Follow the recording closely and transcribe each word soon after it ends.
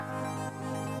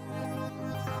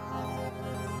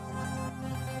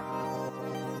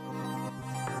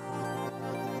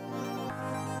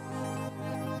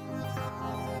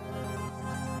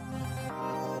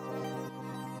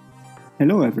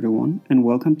Hello, everyone, and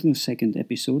welcome to the second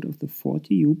episode of the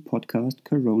 40U podcast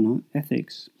Corona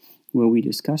Ethics, where we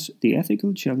discuss the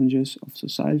ethical challenges of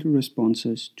societal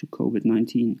responses to COVID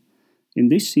 19. In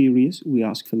this series, we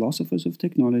ask philosophers of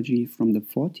technology from the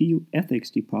 40U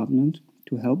Ethics Department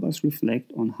to help us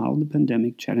reflect on how the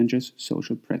pandemic challenges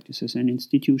social practices and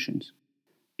institutions.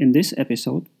 In this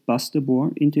episode, Bas de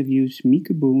Boer interviews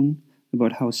Mieke Boon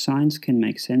about how science can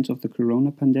make sense of the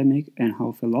corona pandemic and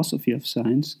how philosophy of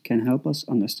science can help us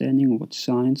understanding what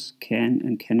science can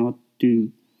and cannot do.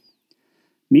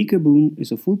 Mieke Boon is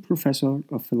a full professor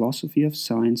of philosophy of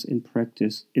science in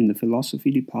practice in the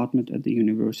philosophy department at the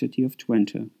University of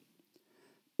Twente.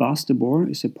 Bas de Boer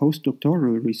is a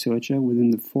postdoctoral researcher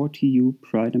within the 40U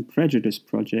Pride and Prejudice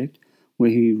project, where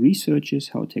he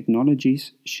researches how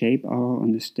technologies shape our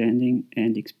understanding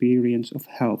and experience of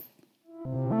health.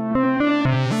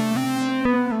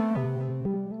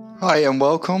 Hi and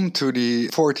welcome to the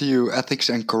 40U Ethics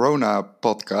and Corona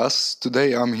podcast.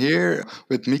 Today I'm here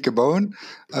with Mieke Boon.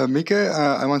 Mieke,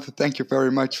 I want to thank you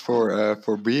very much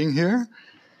for being here.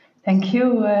 Thank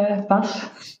you,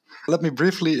 Bas. Let me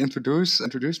briefly introduce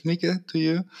Mieke to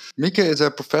you. Mieke is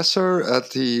a professor at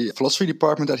the philosophy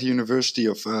department at the University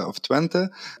of Twente,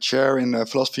 chair in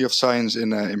philosophy of science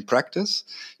in practice.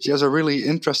 She has a really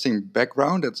interesting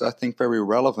background that's, I think, very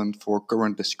relevant for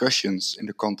current discussions in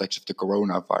the context of the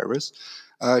coronavirus.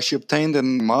 She obtained a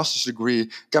master's degree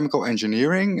in chemical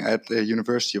engineering at the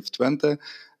University of Twente,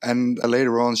 and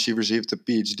later on she received a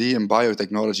PhD in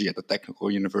biotechnology at the Technical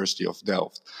University of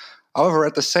Delft. However,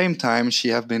 at the same time, she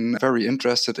has been very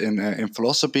interested in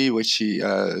philosophy, which she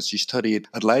studied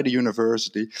at Leiden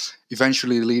University,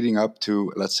 eventually leading up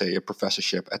to, let's say, a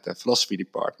professorship at the philosophy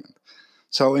department.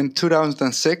 So in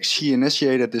 2006, she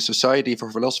initiated the Society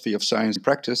for Philosophy of Science and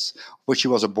Practice, which she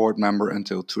was a board member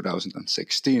until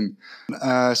 2016.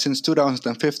 Since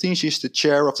 2015, she's the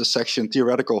chair of the section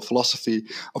Theoretical Philosophy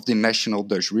of the National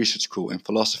Dutch Research School in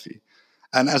Philosophy.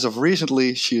 And as of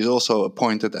recently, she is also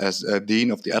appointed as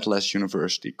Dean of the Atlas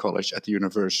University College at the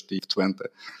University of Twente.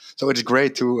 So it's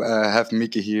great to have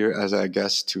Mieke here as a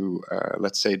guest to,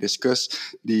 let's say, discuss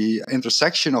the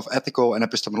intersection of ethical and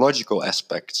epistemological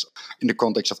aspects in the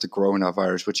context of the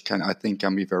coronavirus, which I think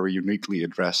can be very uniquely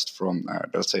addressed from,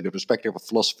 let's say, the perspective of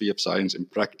philosophy of science in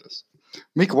practice.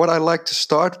 Mieke, what I'd like to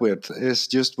start with is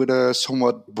just with a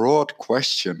somewhat broad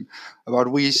question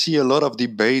about we see a lot of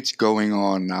debates going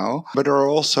on now, but there are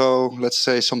also, let's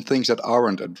say, some things that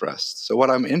aren't addressed. So what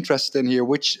I'm interested in here,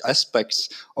 which aspects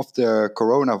of the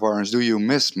coronavirus do you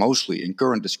miss mostly in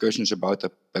current discussions about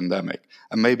the pandemic?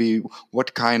 And maybe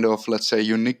what kind of, let's say,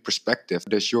 unique perspective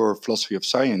does your philosophy of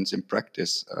science in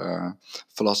practice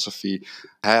philosophy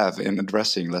have in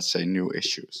addressing, let's say, new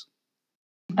issues?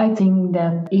 I think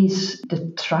that is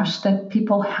the trust that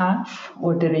people have,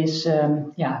 or there is,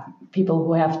 people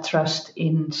who have trust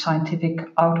in scientific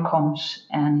outcomes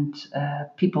and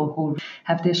people who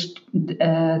have this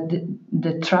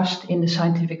the trust in the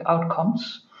scientific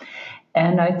outcomes.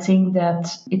 And I think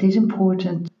that it is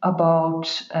important about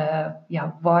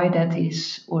why that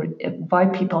is, or why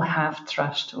people have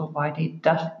trust, or why they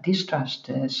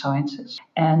distrust sciences.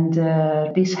 And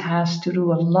this has to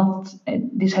do a lot.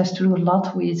 This has to do a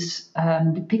lot with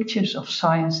the pictures of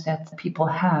science that people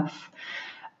have.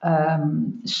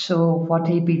 So what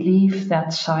they believe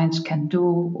that science can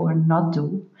do or not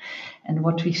do. And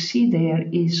what we see there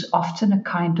is often a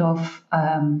kind of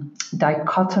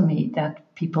dichotomy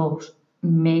that people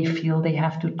may feel they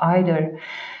have to either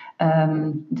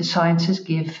the sciences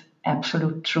give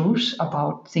absolute truths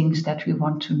about things that we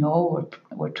want to know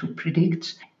or to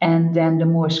predict, and then the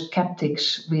more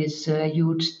skeptics with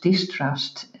huge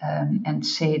distrust and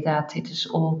say that it is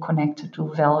all connected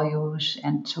to values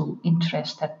and to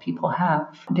interests that people have.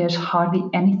 There's hardly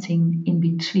anything in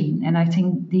between, and I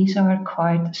think these are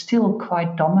still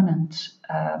quite dominant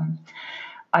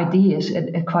ideas,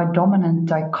 a quite dominant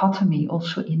dichotomy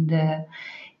also in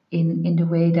the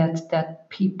way that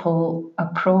people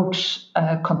approach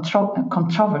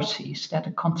controversies. That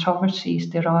the controversies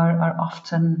there are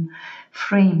often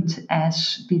framed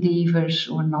as believers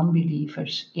or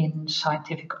non-believers in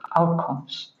scientific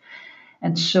outcomes.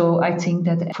 And so I think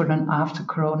that for an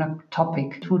after-corona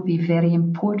topic, it would be very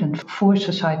important for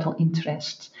societal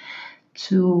interests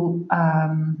to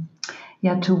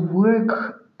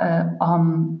work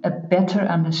on a better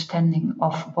understanding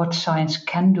of what science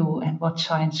can do and what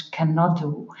science cannot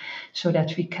do, so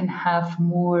that we can have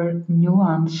more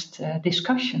nuanced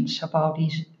discussions about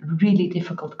these really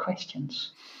difficult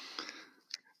questions.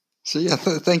 So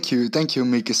thank you,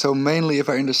 Mieke. So mainly, if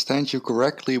I understand you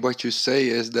correctly, what you say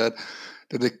is that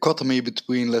the dichotomy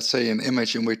between, let's say, an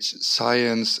image in which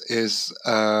science is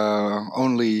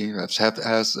only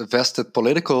has a vested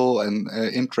political and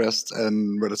interest,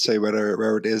 and let's say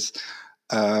where it is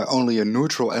only a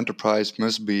neutral enterprise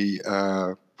must be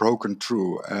broken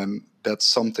through, and that's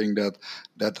something that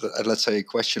let's say a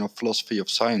question of philosophy of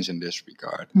science in this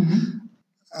regard.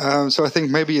 So I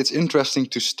think maybe it's interesting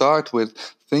to start with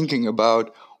thinking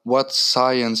about what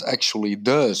science actually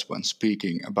does when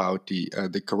speaking about the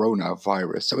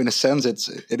coronavirus. So in a sense,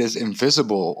 it is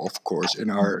invisible, of course, in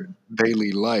our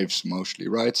daily lives mostly,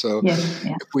 right? So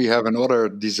if we have another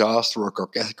disaster or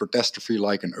catastrophe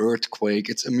like an earthquake,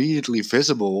 it's immediately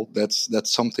visible that's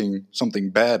something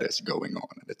bad is going on,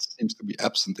 and it seems to be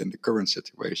absent in the current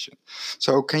situation.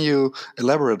 So can you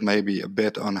elaborate maybe a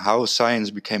bit on how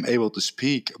science became able to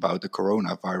speak about the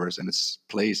coronavirus and its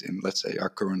place in, let's say, our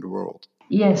current world?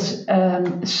 Yes,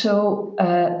 so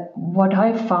what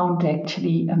I found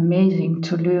actually amazing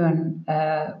to learn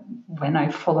when I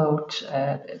followed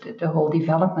the whole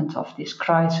development of this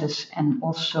crisis, and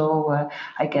also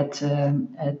I get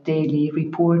a daily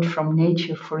report from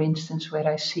Nature, for instance, where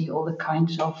I see all the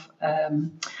kinds of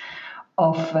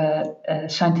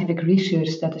scientific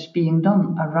research that is being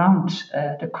done around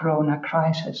the corona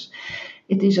crisis.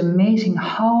 It is amazing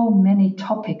how many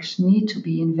topics need to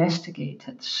be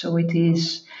investigated. So it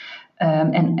is,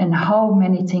 and how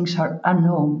many things are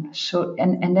unknown. So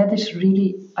and that is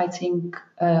really, I think,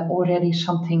 already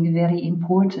something very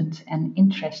important and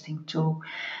interesting to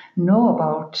know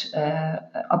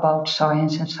about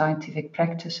science and scientific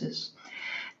practices.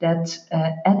 That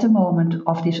at the moment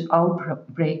of this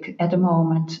outbreak, at the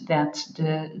moment that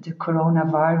the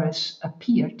coronavirus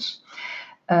appeared,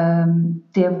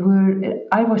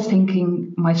 I was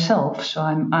thinking myself, so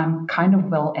I'm kind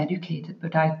of well educated,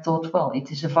 but I thought, well,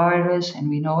 it is a virus and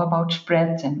we know about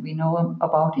spread and we know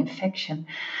about infection,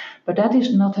 but that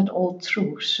is not at all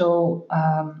true. So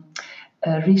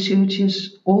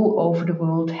researchers all over the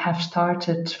world have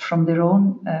started from their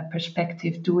own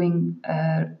perspective doing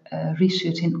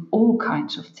research in all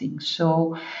kinds of things.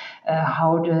 So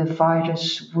how the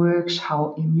virus works,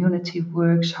 how immunity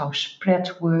works, how spread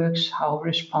works, how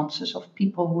responses of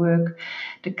people work,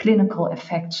 the clinical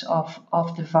effects of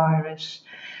the virus.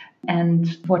 And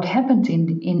what happened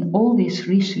in all this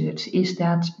research is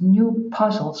that new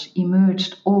puzzles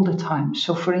emerged all the time.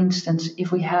 So for instance,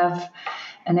 if we have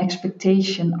an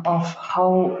expectation of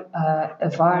how a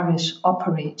virus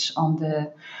operates on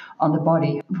the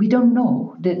body, we don't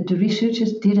know. The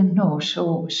researchers didn't know.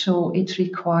 So it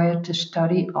required the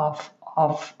study of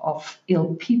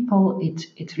ill people.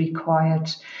 It required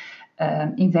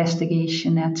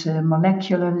investigation at a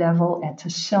molecular level, at a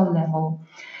cell level.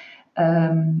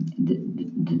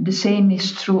 The same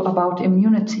is true about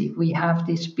immunity. We have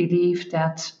this belief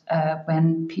that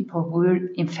when people were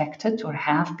infected or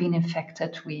have been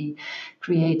infected, we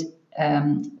create,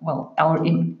 our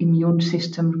immune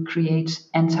system creates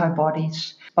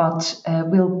antibodies. But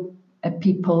will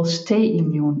people stay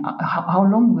immune? How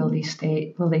long will they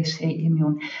stay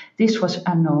immune? This was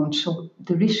unknown. So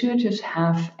the researchers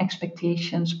have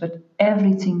expectations, but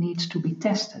everything needs to be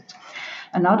tested.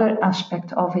 Another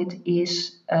aspect of it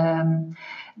is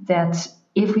that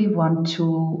if we want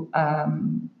to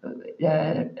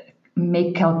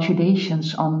make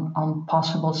calculations on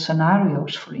possible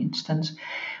scenarios, for instance,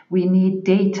 we need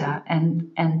data,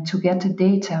 and to get the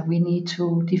data, we need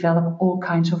to develop all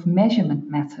kinds of measurement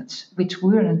methods, which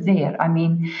weren't there. I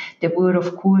mean, there were,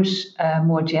 of course,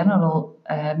 more general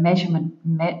measurement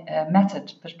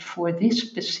methods, but for this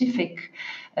specific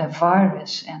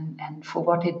virus and for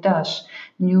what it does,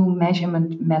 new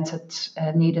measurement methods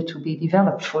needed to be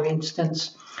developed, for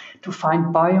instance, to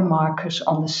find biomarkers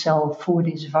on the cell for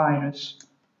this virus.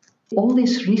 All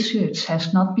this research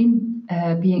has not been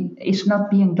is not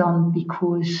being done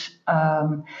because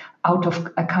out of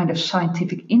a kind of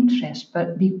scientific interest,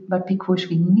 but because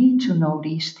we need to know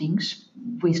these things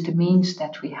with the means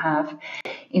that we have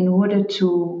in order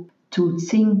to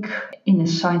think in a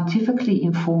scientifically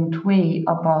informed way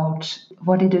about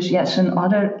what it is. Yes,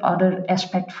 another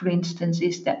aspect, for instance,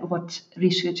 is that what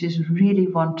researchers really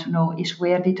want to know is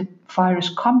where did the virus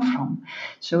come from.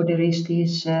 So there is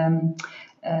this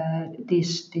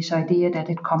idea that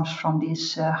it comes from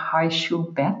this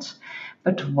horseshoe bat.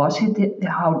 But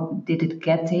how did it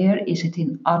get there? Is it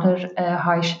in other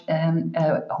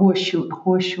horseshoe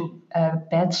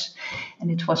beds? And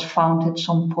it was found at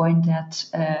some point that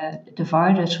the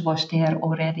virus was there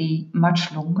already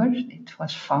much longer. It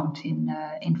was found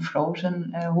in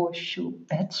frozen horseshoe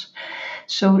beds.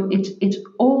 So it's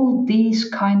all these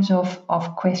kinds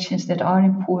of questions that are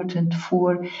important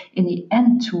for, in the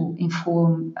end, to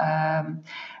inform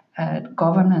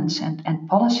governments and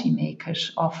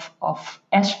policymakers of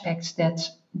aspects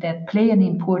that play an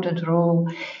important role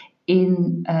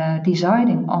in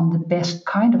deciding on the best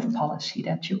kind of policy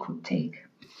that you could take.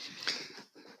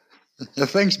 Yeah,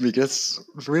 thanks, Mieke. That's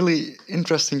really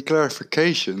interesting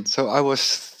clarification. So I was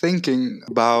thinking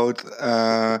about,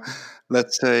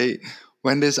 let's say,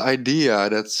 when this idea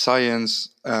that science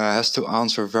has to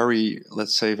answer very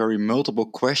multiple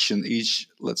questions, each,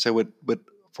 let's say, with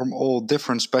from all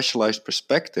different specialized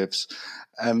perspectives,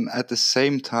 and at the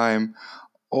same time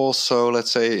also,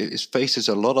 let's say, it faces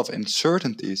a lot of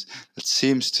uncertainties that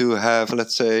seems to have,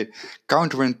 let's say,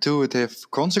 counterintuitive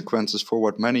consequences for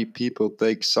what many people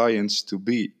take science to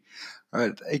be.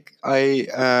 Right. I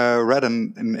read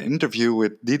an interview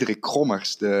with Diederik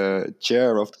Gommers, the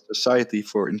chair of the Society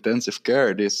for Intensive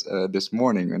Care, this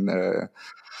morning,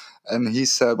 and he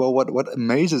said, "Well, what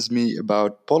amazes me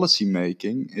about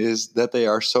policymaking is that they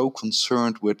are so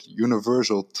concerned with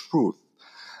universal truth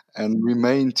and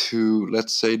remain to,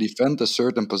 let's say, defend a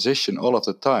certain position all of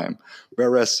the time.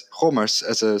 Whereas Gommers,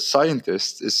 as a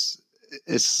scientist,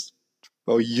 is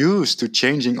well used to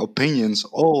changing opinions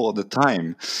all the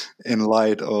time in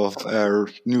light of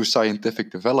new scientific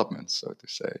developments, so to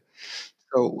say."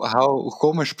 So how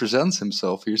Gommers presents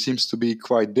himself here seems to be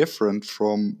quite different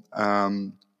from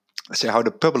say how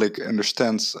the public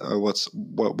understands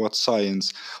what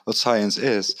science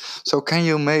is. So can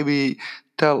you maybe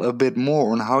tell a bit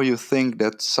more on how you think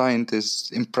that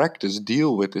scientists in practice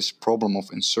deal with this problem of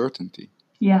uncertainty?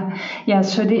 Yeah.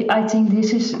 So I think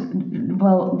this is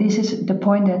the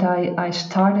point that I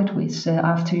started with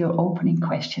after your opening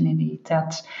question. Indeed,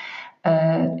 that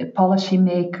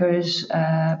policymakers,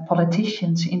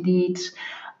 politicians, indeed,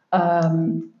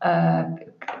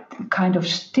 kind of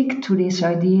stick to this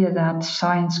idea that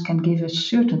science can give us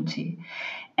certainty,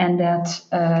 and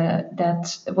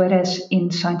that whereas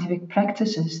in scientific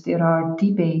practices there are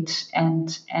debates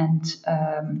and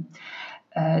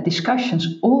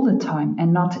discussions all the time,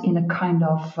 and not in a kind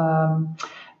of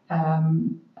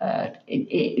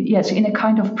in a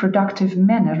kind of productive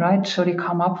manner, right? So they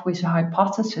come up with a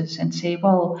hypothesis and say,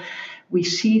 well, we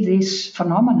see this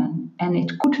phenomenon, and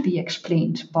it could be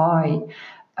explained by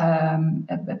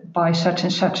such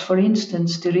and such. For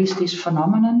instance, there is this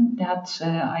phenomenon that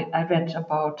I read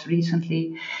about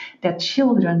recently, that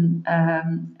children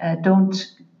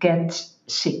don't get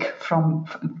sick from,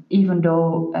 even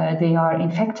though they are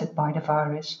infected by the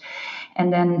virus.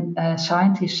 And then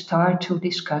scientists start to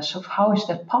discuss of how is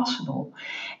that possible.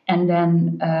 And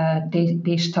then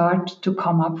they start to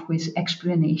come up with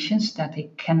explanations that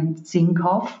they can think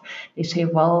of. They say,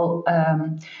 well,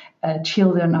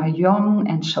 children are young,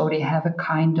 and so they have a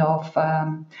kind of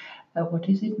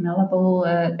malleable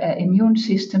immune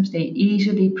systems. They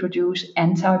easily produce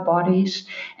antibodies,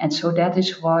 and so that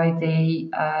is why they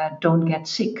don't get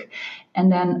sick. And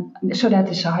then, so that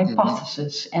is a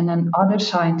hypothesis. And then other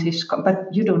scientists, but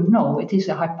you don't know. It is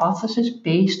a hypothesis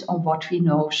based on what we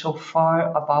know so far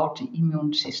about the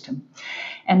immune system.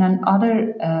 And then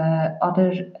other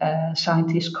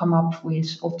scientists come up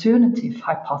with alternative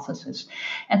hypotheses.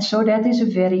 And so that is a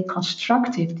very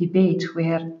constructive debate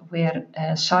where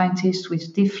scientists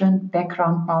with different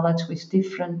background knowledge, with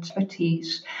different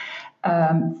expertise,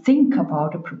 think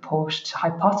about a proposed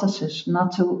hypothesis,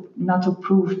 not to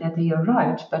prove that they are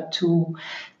right, but to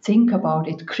think about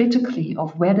it critically,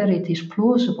 of whether it is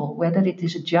plausible, whether it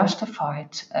is a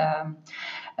justified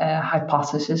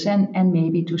hypothesis, and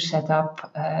maybe to set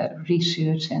up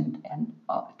research and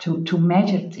to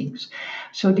measure things.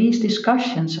 So these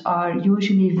discussions are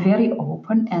usually very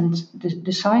open, and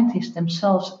the scientists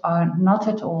themselves are not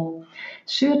at all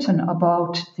certain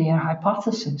about their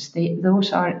hypotheses.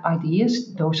 Those are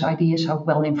ideas. Those ideas are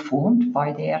well informed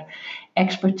by their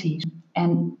expertise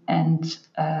and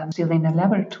still in the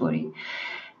laboratory.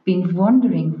 Been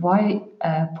wondering why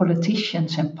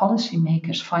politicians and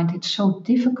policymakers find it so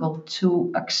difficult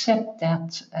to accept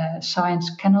that science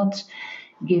cannot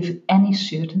give any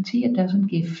certainty. It doesn't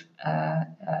give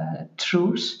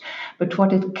truth, but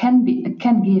what it can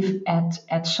give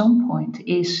at some point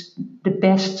is the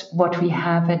best what we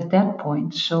have at that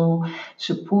point. So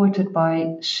supported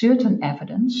by certain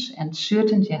evidence and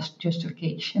certain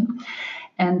justification,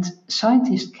 and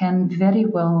scientists can very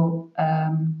well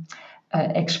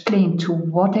explain to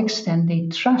what extent they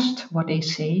trust what they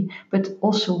say, but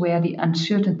also where the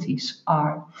uncertainties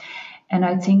are. And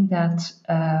I think that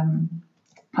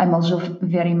I'm also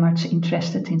very much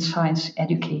interested in science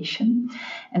education,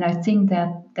 and I think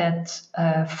that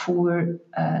for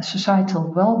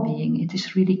societal well-being, it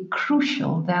is really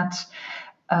crucial that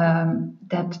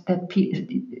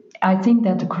I think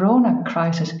that the Corona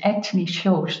crisis actually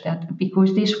shows that,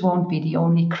 because this won't be the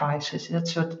only crisis.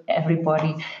 That's what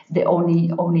the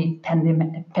only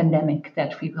pandemic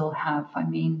that we will have. I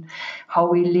mean, how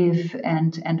we live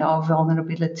and our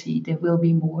vulnerability. There will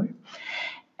be more.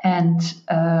 And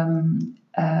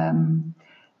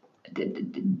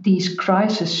these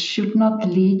crises should not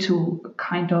lead to a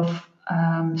kind of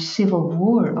civil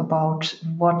war about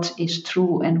what is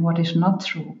true and what is not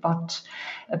true, but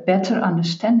a better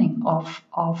understanding of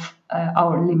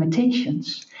our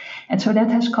limitations. And so that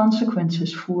has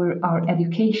consequences for our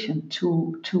education,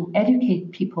 to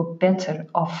educate people better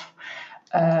of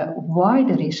why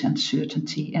there is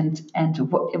uncertainty and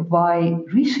why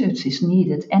research is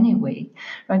needed anyway,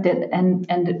 right?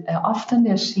 Often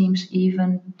there seems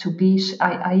even to be,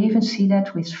 I even see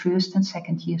that with first and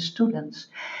second year students,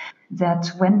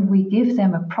 that when we give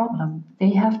them a problem, they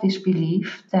have this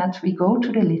belief that we go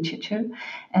to the literature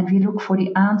and we look for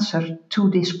the answer to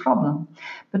this problem.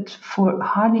 But for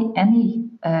hardly any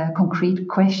concrete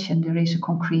question, there is a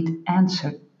concrete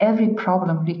answer. Every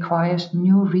problem requires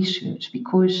new research,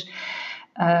 because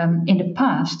in the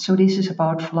past, so this is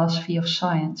about philosophy of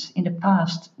science, in the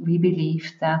past we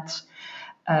believed that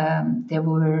there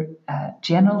were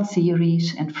general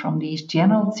theories, and from these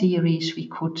general theories we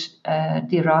could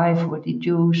derive or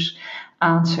deduce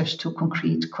answers to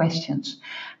concrete questions.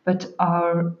 But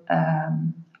our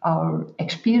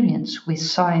experience with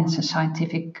science and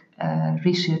scientific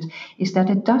research is that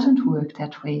it doesn't work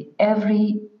that way.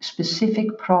 Every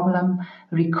specific problem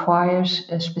requires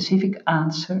a specific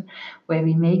answer, where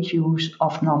we make use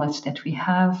of knowledge that we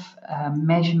have,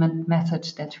 measurement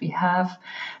methods that we have.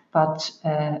 But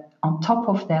on top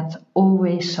of that,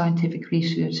 always scientific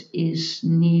research is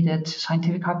needed.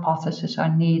 Scientific hypotheses are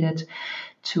needed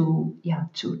to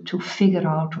figure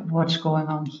out what's going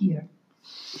on here.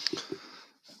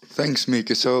 Thanks,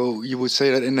 Mieke. So you would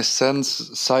say that in a sense,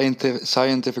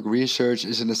 scientific research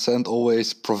is in a sense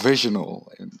always provisional.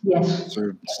 Yes.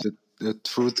 So it's the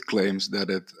truth claims that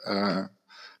it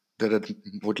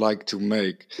would like to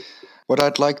make. What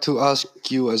I'd like to ask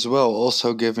you as well,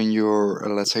 also given your,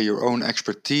 let's say, your own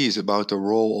expertise about the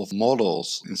role of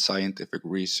models in scientific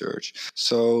research.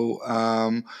 So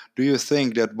do you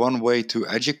think that one way to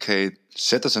educate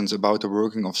citizens about the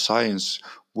working of science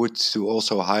would to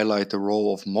also highlight the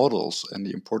role of models and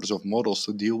the importance of models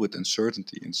to deal with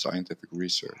uncertainty in scientific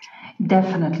research?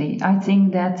 Definitely. I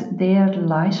think that there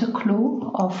lies a clue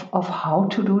of how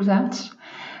to do that.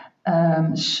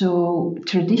 So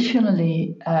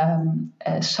traditionally,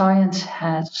 science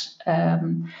has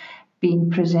been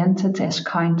presented as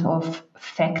kind of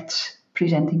facts,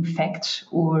 presenting facts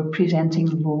or presenting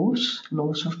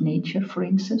laws of nature, for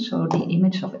instance. So the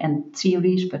image of, and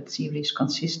theories, but theories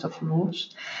consist of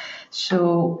laws.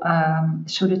 So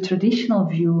the traditional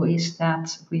view is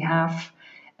that we have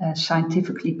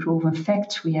scientifically proven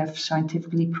facts, we have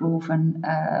scientifically proven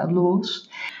laws.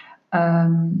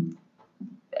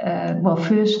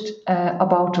 First,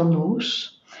 about the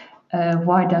laws.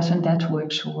 Why doesn't that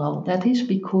work so well? That is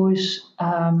because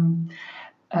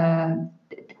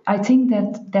I think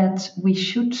that we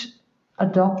should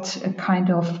adopt a kind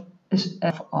of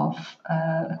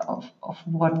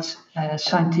what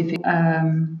scientific.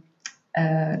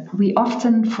 We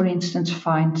often, for instance,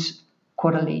 find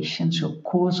correlations or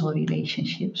causal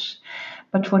relationships.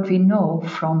 But what we know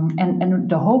from, and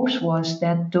the hopes was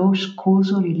that those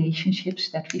causal relationships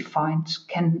that we find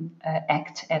can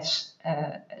act as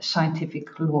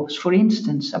scientific laws. For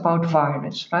instance, about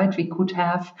virus, right? We could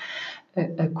have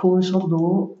a causal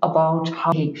law about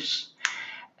how it behaves.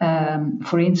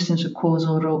 For instance, a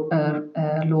causal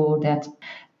law that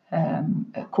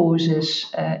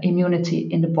causes immunity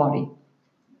in the body.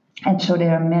 And so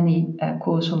there are many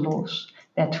causal laws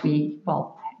that we,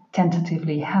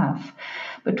 tentatively have.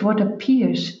 But what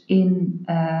appears in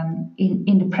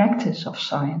the practice of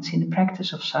science, in the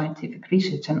practice of scientific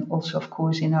research, and also, of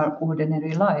course, in our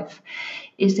ordinary life,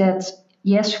 is that,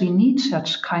 yes, we need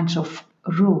such kinds of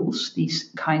rules, these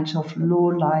kinds of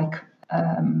law-like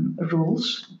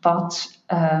rules, but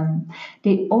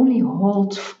they only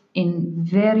hold in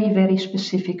very, very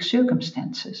specific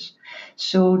circumstances.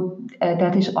 So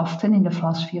that is often in the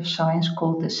philosophy of science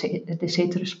called the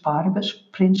ceteris paribus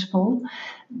principle,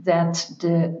 that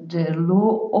the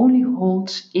law only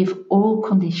holds if all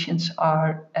conditions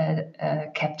are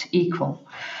kept equal.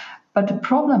 But the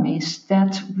problem is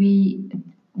that we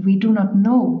we do not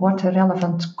know what the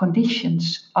relevant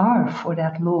conditions are for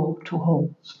that law to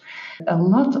hold. A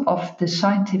lot of the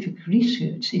scientific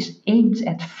research is aimed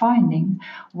at finding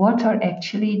what are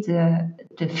actually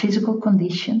the physical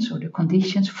conditions or the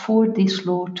conditions for this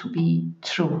law to be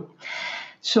true.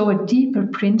 So a deeper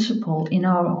principle in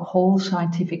our whole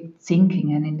scientific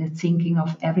thinking and in the thinking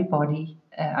of everybody,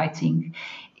 I think,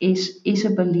 is a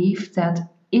belief that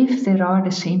if there are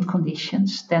the same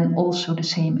conditions, then also the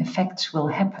same effects will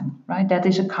happen, right? That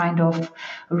is a kind of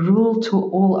rule to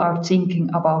all our thinking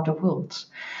about the world.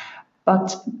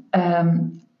 But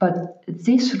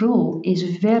this rule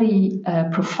is very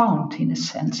profound in a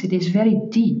sense. It is very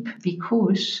deep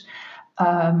because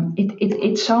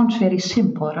it sounds very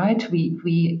simple, right?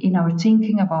 We in our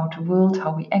thinking about the world,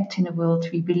 how we act in the world,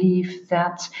 we believe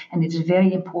that, and it's a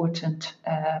very important,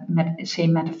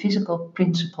 metaphysical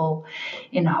principle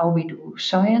in how we do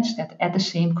science, that at the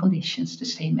same conditions, the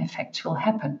same effects will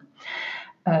happen.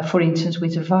 For instance,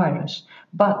 with a virus.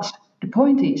 But the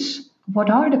point is, what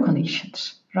are the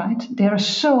conditions, right? There are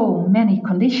so many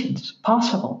conditions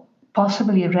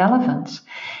possibly relevant.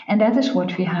 And that is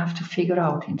what we have to figure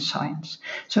out in science.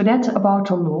 So that's about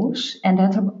the laws, and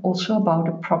that's also about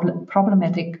the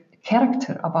problematic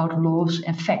character about laws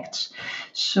and facts.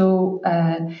 So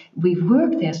we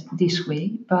work this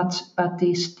way, but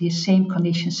this same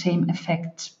condition, same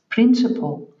effect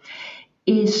principle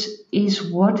is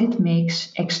what it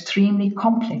makes extremely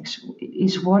complex,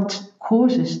 is what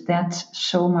causes that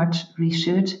so much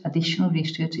research, additional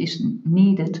research is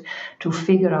needed to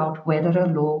figure out whether a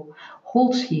law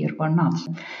holds here or not.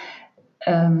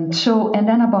 And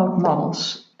then about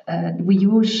models. We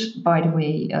use, by the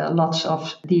way, lots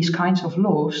of these kinds of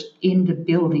laws in the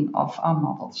building of our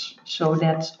models. So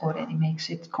that already makes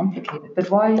it complicated. But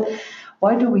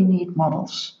why do we need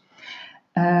models?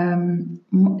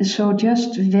 So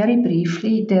just very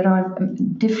briefly, there are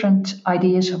different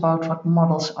ideas about what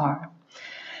models are.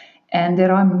 And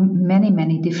there are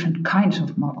many different kinds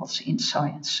of models in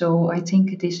science. So I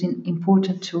think it is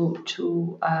important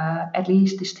to at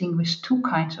least distinguish two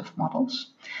kinds of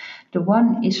models. The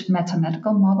one is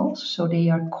mathematical models, so they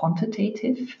are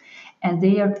quantitative, and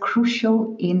they are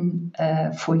crucial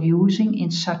for using in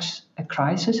such a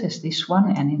crisis as this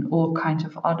one and in all kinds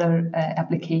of other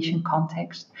application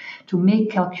contexts to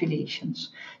make calculations.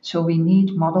 So we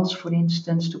need models, for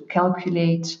instance, to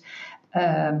calculate.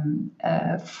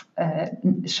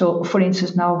 So, for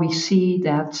instance, now we see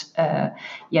that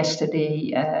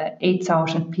yesterday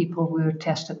 8,000 people were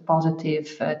tested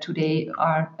positive. Today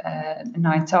are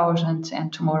 9,000,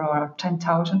 and tomorrow are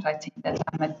 10,000. I think that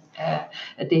I'm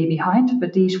a day behind,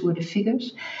 but these were the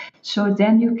figures. So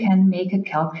then you can make a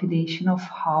calculation of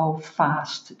how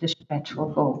fast the spread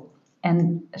will go.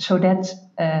 And so that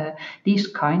these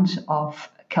kinds of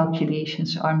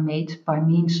calculations are made by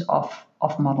means of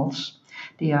models.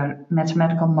 They are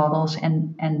mathematical models,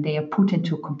 and they are put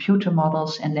into computer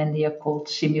models, and then they are called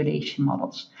simulation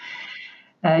models.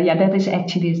 That is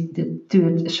actually the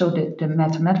third. So the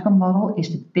mathematical model is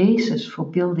the basis for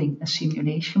building a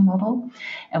simulation model.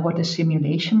 And what a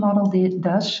simulation model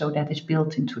does, so that is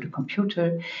built into the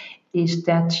computer, is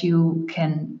that you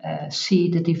can see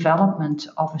the development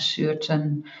of a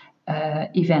certain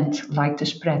event, like the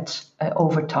spread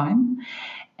over time.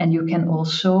 And you can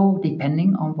also,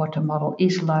 depending on what the model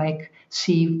is like,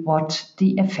 see what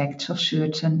the effects of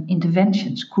certain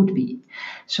interventions could be.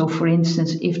 So, for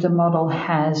instance, if the model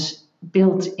has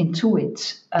built into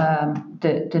it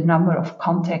the number of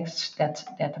contacts that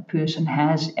a person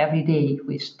has every day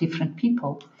with different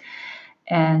people,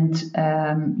 and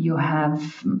you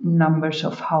have numbers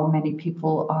of how many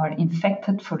people are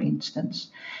infected, for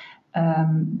instance,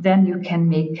 then you can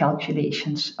make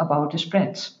calculations about the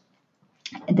spreads.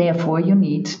 Therefore, you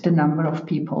need the number of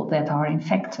people that are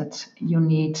infected. You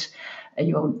need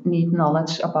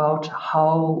knowledge about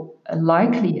how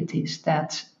likely it is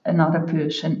that another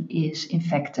person is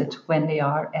infected when they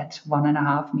are at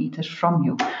 1.5 meters from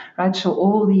you, right? So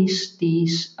all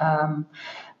these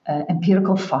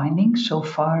empirical findings so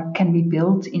far can be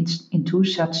built into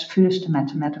such first the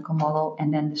mathematical model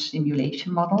and then the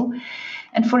simulation model.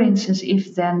 And for instance,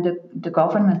 if then the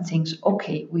government thinks,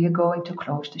 okay, we are going to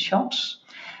close the shops,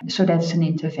 so that's an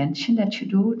intervention that you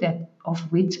do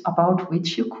about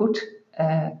which you could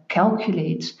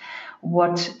calculate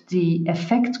what the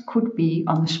effect could be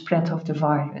on the spread of the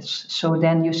virus. So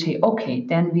then you say, okay,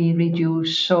 then we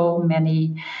reduce so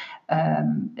many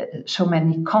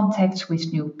contacts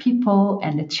with new people,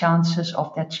 and the chances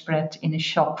of that spread in a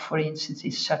shop, for instance,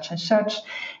 is such and such.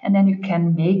 And then you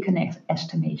can make an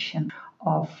estimation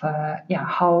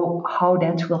how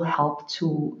that will help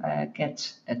to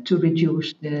get to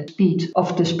reduce the speed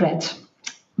of the spread.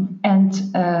 And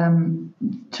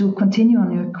to continue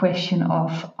on your question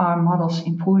of are models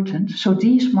important? So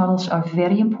these models are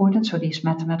very important. So these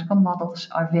mathematical models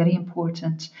are very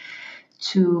important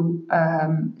to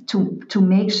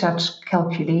make such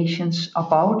calculations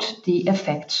about the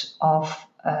effects of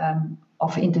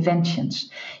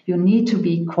interventions. You need to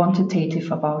be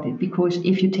quantitative about it, because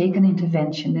if you take an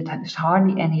intervention that has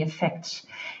hardly any effects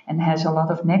and has a lot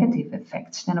of negative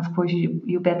effects, then of course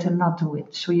you better not do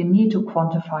it. So you need to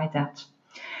quantify that.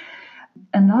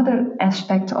 Another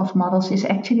aspect of models is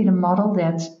actually the model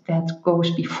that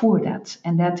goes before that,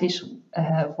 and that is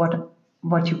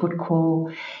what you could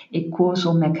call a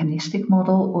causal mechanistic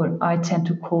model, or I tend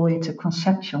to call it a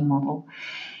conceptual model.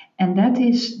 And that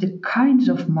is the kinds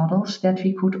of models that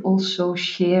we could also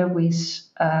share with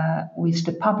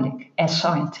the public as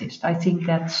scientists. I think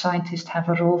that scientists have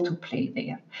a role to play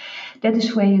there. That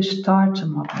is where you start the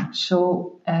modeling.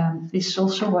 So this is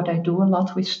also what I do a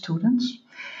lot with students,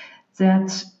 that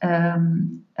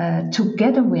to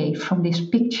get away from this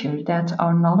picture that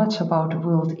our knowledge about the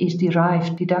world is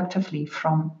derived deductively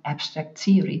from abstract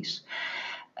theories.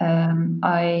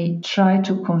 I try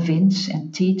to convince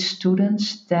and teach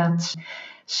students that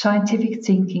scientific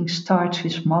thinking starts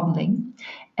with modeling,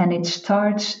 and it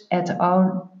starts at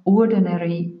our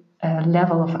ordinary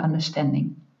level of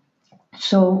understanding.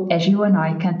 So, as you and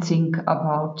I can think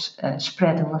about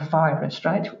spread of a virus,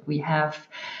 right? We have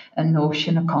a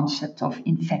notion, a concept of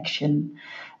infection.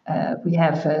 We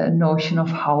have a notion of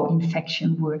how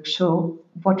infection works. So,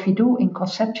 what we do in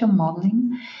conceptual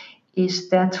modeling is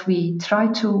that we try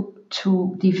to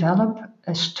develop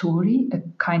a story, a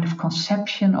kind of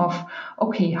conception of,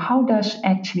 okay, how does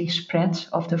actually spread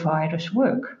of the virus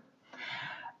work?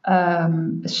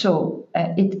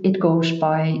 It goes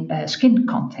by skin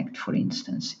contact, for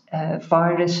instance.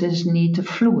 Viruses need a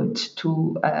fluid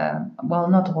to,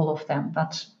 not all of them,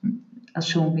 but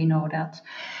assume we know that,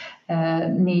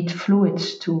 need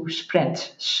fluids to spread.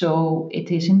 So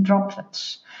it is in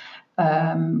droplets.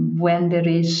 When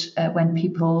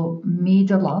people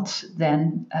meet a lot,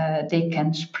 then they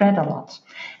can spread a lot.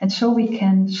 And so we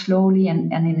can slowly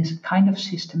and in a kind of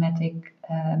systematic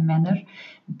manner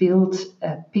build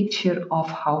a picture of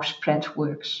how spread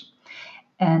works.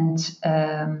 And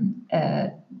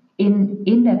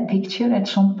in that picture, at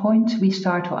some point, we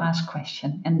start to ask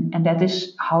questions. And that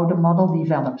is how the model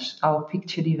develops, our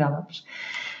picture develops.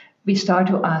 We start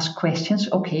to ask questions,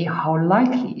 okay, how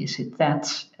likely is it that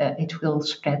it will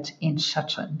spread in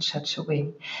such a way?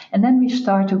 And then we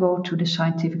start to go to the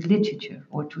scientific literature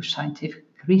or to scientific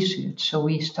research. So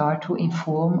we start to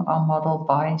inform our model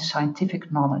by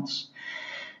scientific knowledge.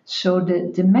 So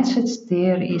the message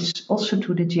there is also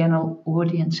to the general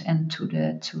audience and to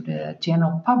the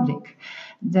general public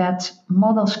that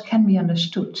models can be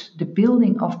understood. The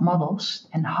building of models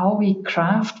and how we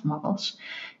craft models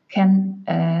can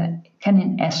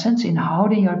in essence, in how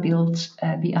they are built,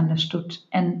 be understood.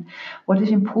 And what is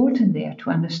important there to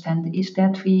understand is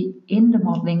that we, in the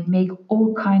modeling, make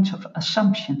all kinds of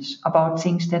assumptions about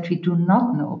things that we do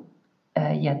not know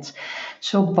yet.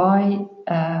 So by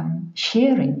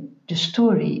sharing the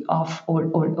story of,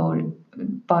 or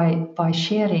by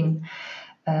sharing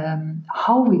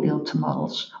how we build the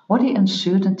models, what the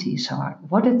uncertainties are,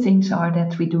 what the things are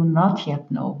that we do not yet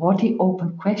know, what the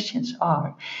open questions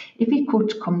are. If we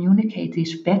could communicate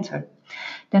this better,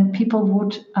 then people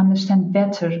would understand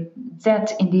better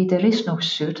that indeed there is no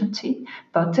certainty,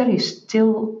 but there is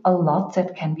still a lot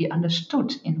that can be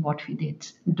understood in what we did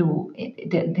do.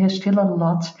 There's still a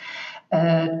lot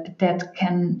that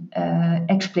can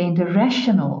explain the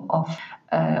rationale of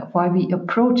why we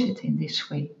approach it in this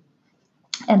way.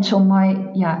 And so my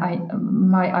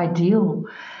ideal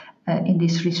in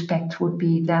this respect would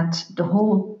be that the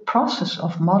whole process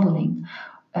of modeling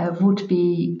would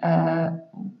be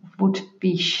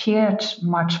shared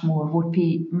much more, would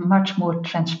be much more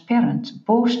transparent,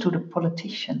 both to the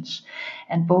politicians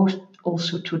and both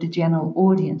also to the general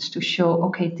audience, to show,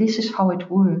 okay, this is how it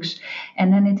works.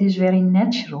 And then it is very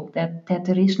natural that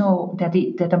there is no, that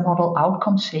the model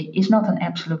outcome, say, is not an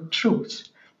absolute truth.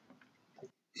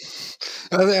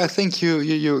 I think you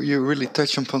really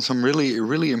touch upon some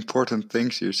really important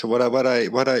things here. So what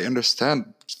I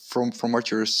understand from what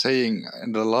you're saying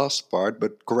in the last part,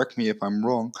 but correct me if I'm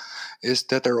wrong, is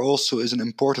that there also is an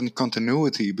important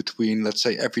continuity between, let's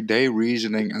say, everyday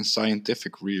reasoning and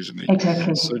scientific reasoning.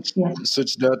 Exactly.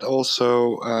 Such that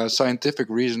also scientific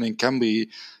reasoning can be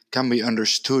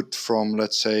understood from,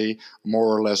 let's say,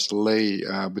 more or less lay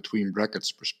between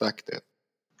brackets perspective.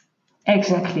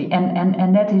 Exactly,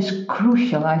 and that is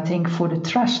crucial, I think, for the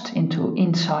trust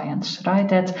in science, right?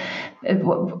 That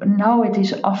now it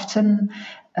is often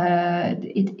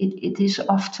it is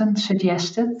often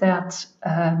suggested that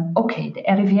okay, the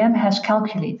RIVM has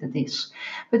calculated this,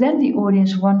 but then the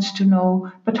audience wants to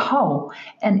know, but how?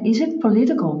 And is it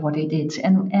political what it is?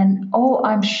 And oh,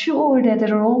 I'm sure that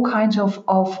there are all kinds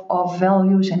of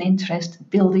values and interests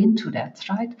built into that,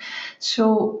 right?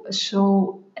 So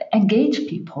engage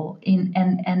people in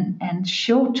and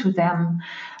show to them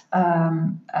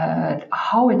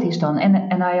how it is done.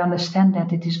 And I understand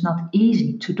that it is not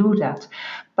easy to do that,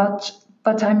 but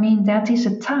I mean that is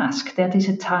a task. That is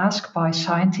a task by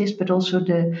scientists, but also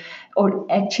or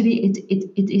actually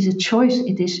it is a choice.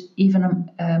 It is even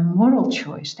a moral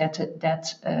choice that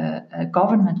a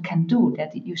government can do.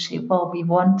 That you say, well, we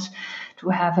want to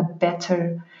have a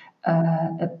better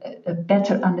a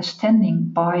better understanding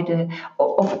by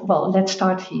well, let's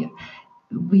start here.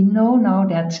 We know now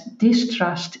that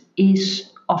distrust is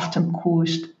often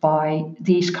caused by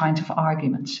these kinds of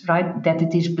arguments, right? That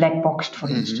it is black boxed, for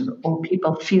instance, or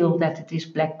people feel that it is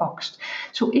black boxed.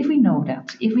 So if we know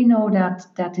that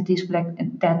it is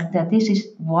that this is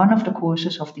one of the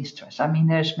causes of distrust. I mean,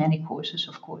 there's many causes,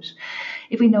 of course.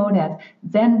 If we know that,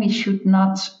 then we should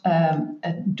not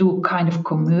do kind of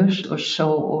commerce or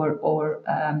so, or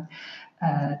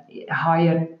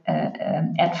hire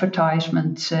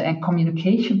advertisement and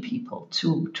communication people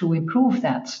to improve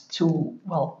that, to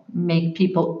make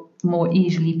people more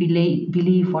easily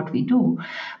believe what we do.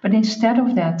 But instead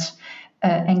of that,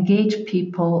 engage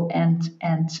people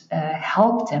and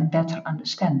help them better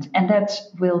understand. And that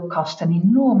will cost an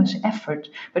enormous effort.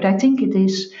 But I think it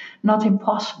is not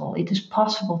impossible. It is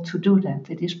possible to do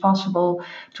that. It is possible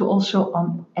to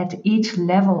also, at each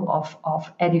level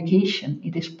of education,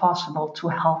 it is possible to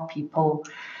help people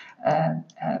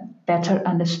better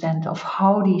understand of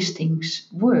how these things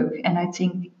work. And I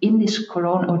think in this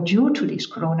corona, or due to this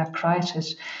corona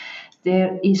crisis,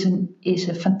 there is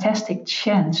a fantastic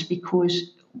chance,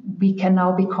 because we can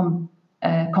now become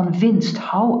convinced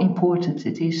how important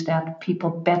it is that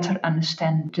people better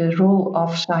understand the role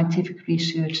of scientific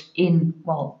research in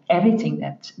everything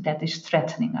that is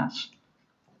threatening us.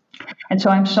 And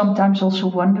so I'm sometimes also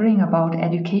wondering about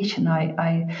education.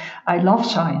 I love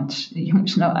science. You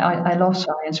must know I love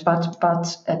science, but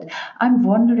I'm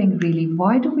wondering really,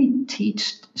 why do we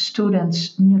teach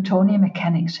students Newtonian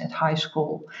mechanics at high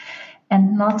school,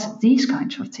 and not these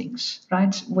kinds of things,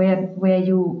 right? Where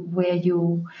you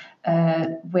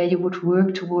would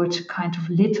work towards a kind of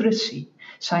literacy,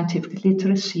 scientific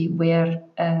literacy, where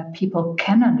people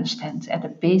can understand at a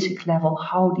basic level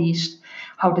how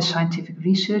the scientific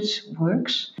research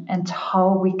works, and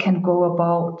how we can go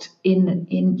about in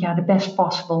the best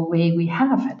possible way we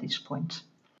have at this point.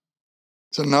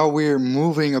 So now we're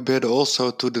moving a bit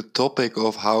also to the topic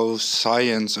of how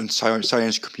science and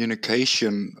science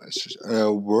communication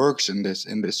works in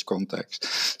this context.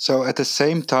 So at the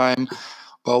same time,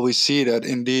 while we see that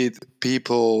indeed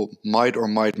people might or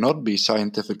might not be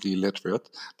scientifically literate,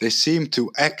 they seem to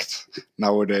act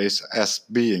nowadays as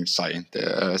being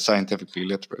scientifically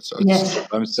literate. So it's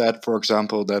sometimes said, for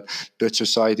example, that Dutch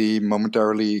society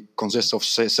momentarily consists of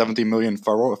 70 million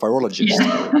virologists,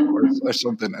 or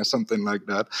something like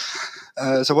that.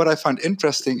 So what I find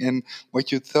interesting in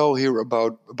what you tell here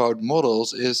about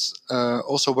models is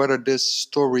also whether this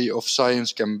story of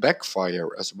science can backfire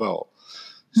as well.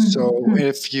 So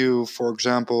if you, for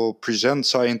example, present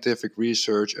scientific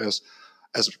research as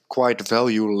quite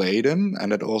value laden,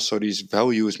 and that also these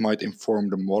values might inform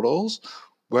the models,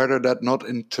 whether that not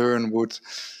in turn would,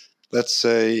 let's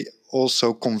say,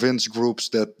 also convince groups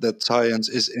that science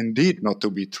is indeed not to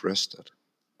be trusted.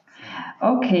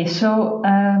 Okay, so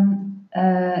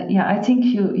I think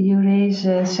you raise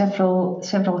several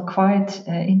quite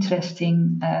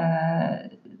interesting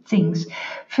things.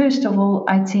 First of all,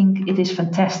 I think it is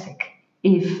fantastic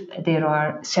if there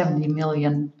are 70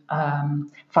 million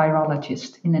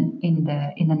virologists in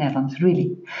the Netherlands,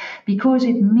 really, because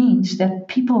it means that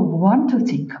people want to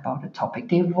think about the topic.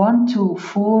 They want to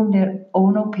form their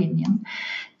own opinion.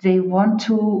 They want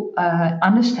to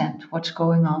understand what's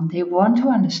going on. They want to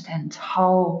understand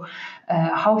how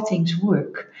things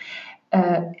work.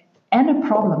 And the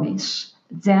problem is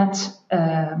that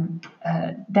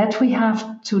that we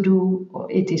have to do.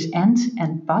 It is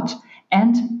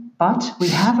but we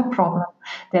have a problem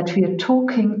that we are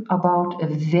talking about a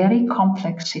very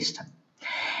complex system.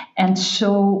 And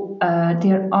so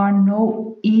there are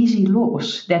no easy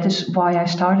laws. That is why I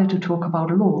started to talk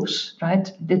about laws,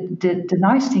 right? The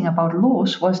nice thing about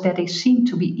laws was that they seem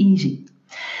to be easy.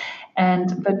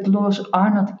 But laws are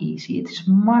not easy. It is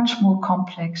much more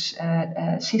complex.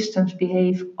 Systems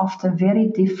behave often very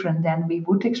different than we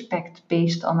would expect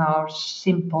based on our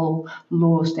simple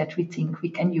laws that we think we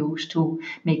can use to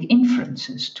make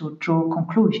inferences, to draw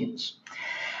conclusions.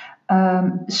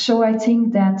 So I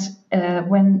think that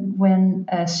when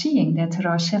seeing that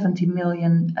there are 70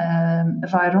 million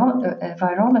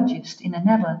virologists in the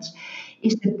Netherlands,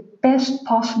 is the best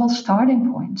possible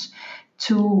starting point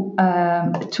to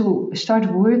start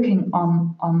working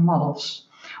on models,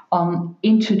 on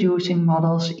introducing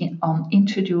models, on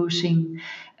introducing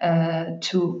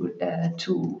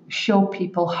to show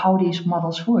people how these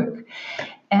models work.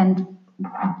 And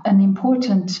an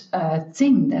important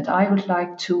thing that I would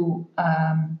like to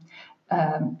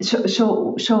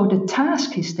so the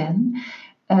task is then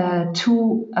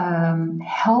to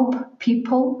help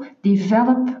people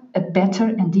develop a better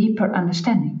and deeper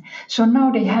understanding. So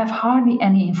now they have hardly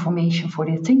any information for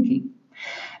their thinking.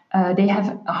 They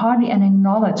have hardly any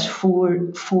knowledge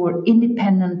for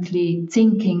independently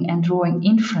thinking and drawing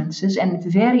inferences, and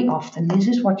very often this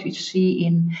is what you see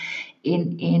in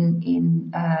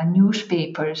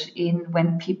newspapers,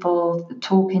 when people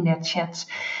talk in their chats.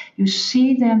 You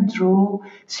see them draw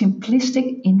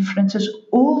simplistic inferences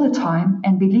all the time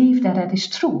and believe that is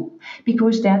true,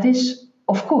 because that is,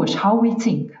 of course, how we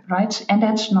think, right? And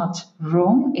that's not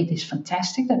wrong. It is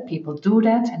fantastic that people do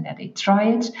that and that they try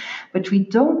it, but we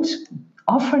don't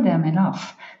offer them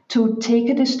enough to take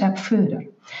it a step further.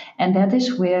 And that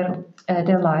is where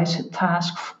there lies a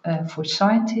task for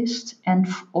scientists and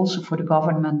also for the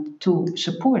government to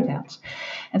support that.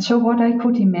 And so what I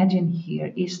could imagine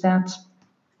here is that,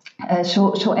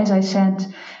 so as I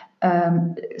said,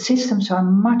 systems are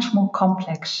much more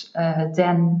complex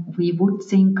than we would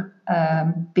think,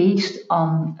 based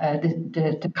on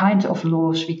the kind of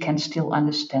laws we can still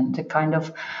understand, the kind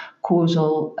of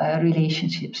causal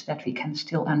relationships that we can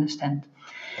still understand.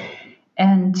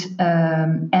 And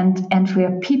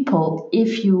where people,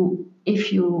 if you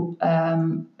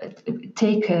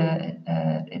take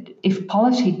if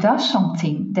policy does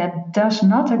something that does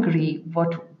not agree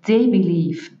what they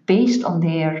believe based on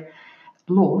their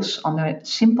laws, on their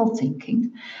simple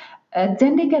thinking,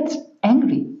 then they get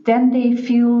angry. Then they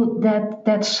feel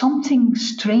that something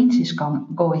strange is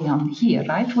going on here,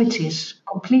 right? Which is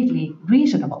completely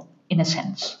reasonable in a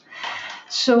sense.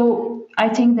 So I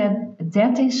think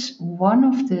that is one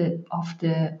of the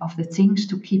things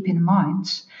to keep in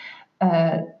mind,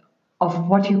 of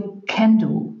what you can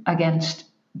do against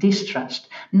distrust.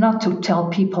 Not to tell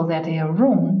people that they are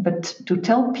wrong, but to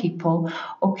tell people,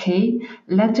 okay,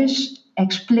 let us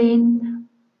explain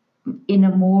in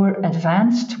a more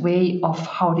advanced way of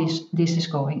how this is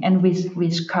going. And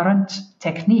with current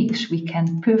techniques, we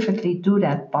can perfectly do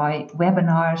that by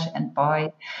webinars and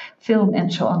by film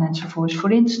and so on and so forth.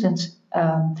 For instance,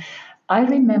 I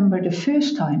remember the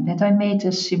first time that I made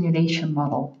a simulation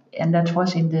model, and that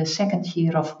was in the second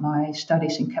year of my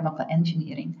studies in chemical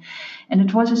engineering. And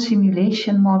it was a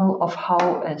simulation model of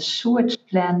how a sewage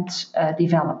plant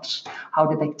develops, how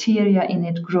the bacteria in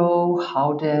it grow,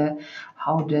 how the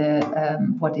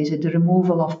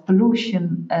removal of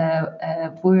pollution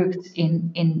worked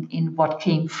in what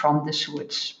came from the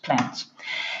sewage plant.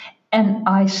 And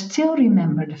I still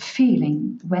remember the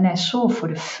feeling when I saw for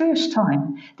the first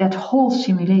time that whole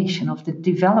simulation of the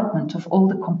development of all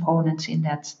the components in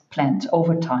that plant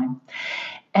over time.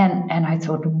 And I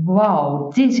thought, wow,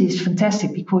 this is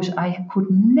fantastic, because I could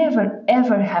never,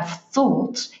 ever have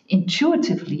thought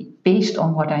intuitively, based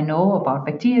on what I know about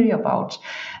bacteria, about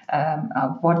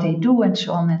what they do and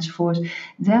so on and so forth,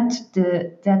 that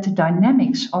the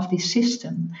dynamics of this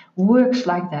system works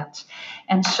like that.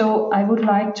 And so I would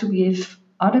like to give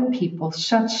other people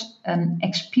such an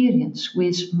experience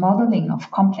with modeling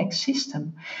of complex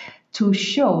system, to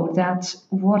show that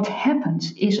what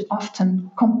happens is often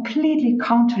completely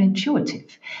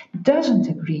counterintuitive, doesn't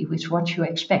agree with what you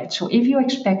expect. So if you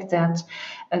expect that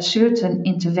a certain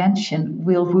intervention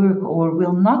will work or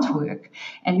will not work,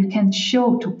 and you can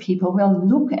show to people, well,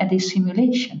 look at this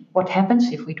simulation. What happens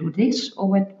if we do this or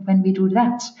when we do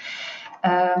that?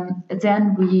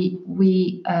 Then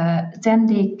then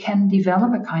they can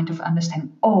develop a kind of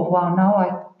understanding. Oh, wow! Now I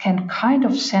can kind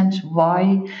of sense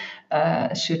why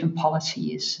a certain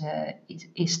policy is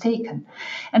taken.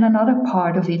 And another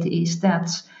part of it is that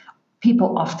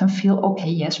people often feel, okay,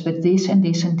 yes, but this and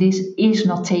this and this is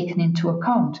not taken into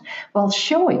account. Well,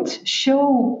 show it.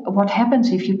 Show what happens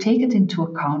if you take it into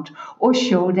account, or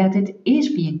show that it is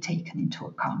being taken into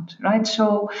account, right?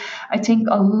 So I think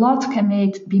a lot can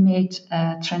be made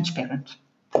transparent.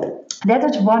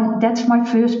 That's my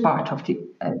first part of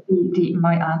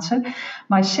my answer.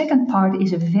 My second part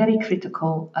is a very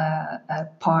critical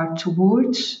part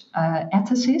towards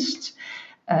ethicists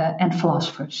and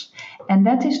philosophers, and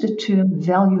that is the term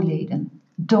value laden.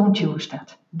 Don't use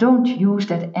that. Don't use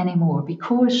that anymore,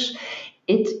 because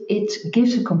it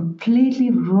gives a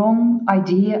completely wrong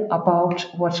idea about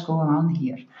what's going on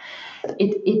here.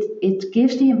 It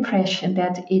gives the impression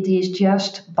that it is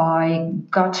just by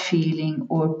gut feeling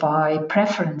or by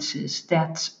preferences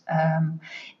that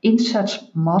in such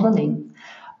modeling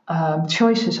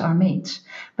choices are made.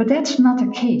 But that's not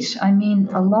the case. I mean,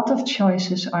 a lot of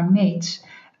choices are made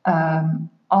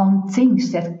on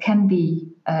things that can be,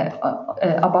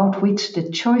 about which the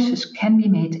choices can be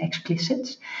made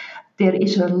explicit. There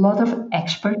is a lot of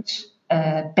experts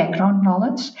background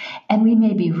knowledge, and we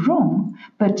may be wrong,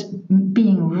 but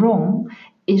being wrong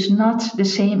is not the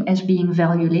same as being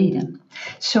value laden.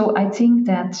 So I think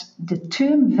that the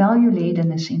term value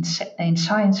ladenness in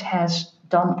science has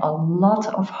done a lot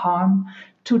of harm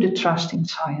to the trust in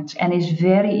science and is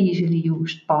very easily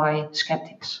used by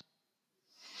skeptics.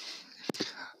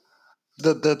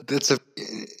 That's a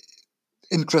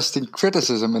interesting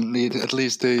criticism, and at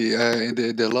least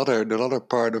the latter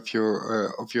part of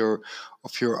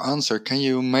your answer. Can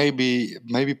you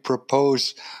maybe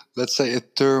propose, let's say, a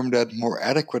term that more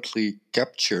adequately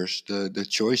captures the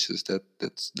choices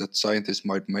that scientists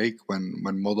might make when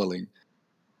modeling?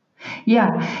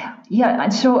 Yeah,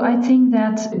 and so I think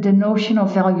that the notion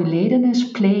of value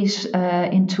ladenness plays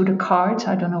into the card.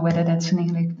 I don't know whether that's an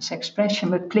English expression,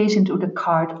 but plays into the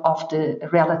card of the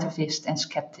relativist and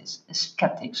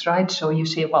skeptics, right? So you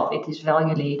say, well, it is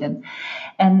value laden,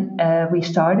 and we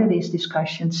started this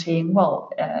discussion saying,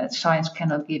 well, science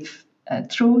cannot give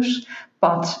truth,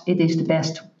 but it is the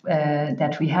best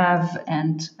that we have,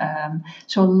 and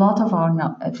so a lot of our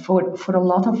for a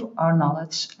lot of our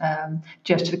knowledge,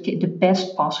 the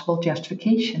best possible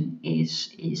justification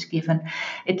is given.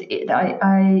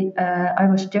 I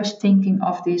was just thinking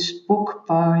of this book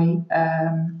by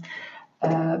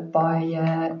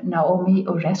Naomi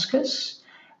Oreskes.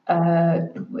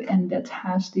 And that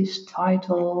has this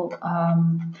title.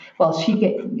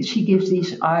 She gives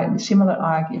these similar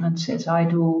arguments as I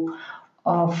do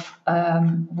of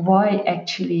why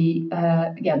actually.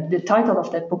 The title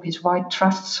of that book is Why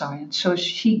Trust Science. So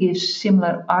she gives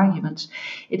similar arguments.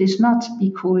 It is not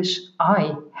because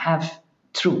I have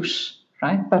truth,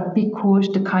 right? But because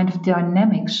the kind of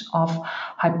dynamics of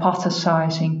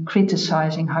hypothesizing,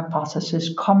 criticizing hypothesis,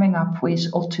 coming up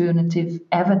with alternative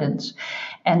evidence,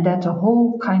 and that the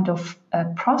whole kind of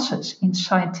process in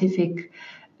scientific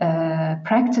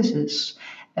practices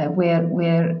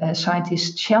where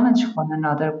scientists challenge one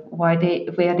another, where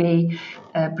they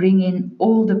bring in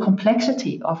all the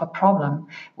complexity of a problem,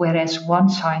 whereas one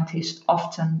scientist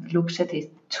often looks at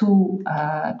it too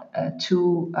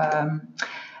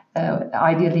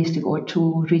idealistic or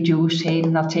too reduced, say,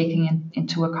 not taking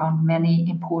into account many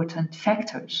important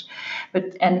factors.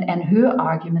 But and her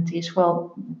argument is,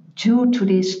 well, due to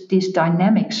these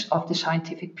dynamics of the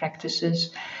scientific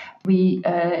practices, we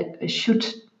should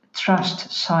trust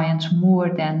science more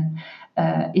than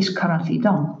is currently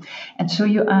done. And so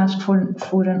you ask for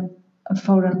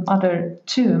an other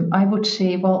term. I would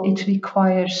say, well, it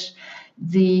requires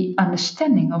the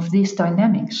understanding of these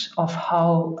dynamics of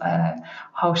how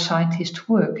scientists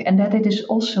work, and that it is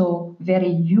also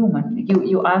very human.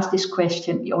 You asked this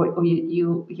question, or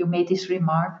you made this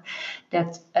remark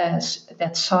that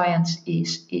that science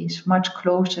is much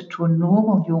closer to a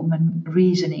normal human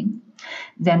reasoning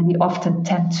than we often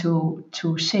tend to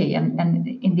say. And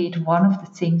indeed, one of the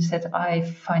things that I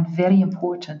find very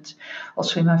important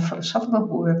also in my philosophical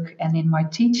work and in my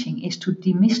teaching is to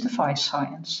demystify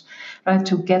science, right?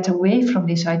 To get away from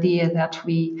this idea that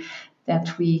we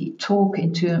talk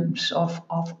in terms of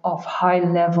high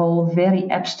level, very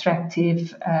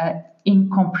abstractive,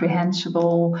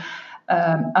 incomprehensible,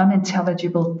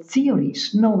 unintelligible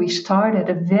theories. No, we start at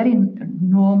a very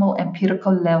normal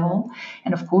empirical level,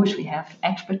 and of course we have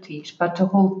expertise, but the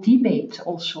whole debate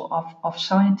also of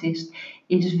scientists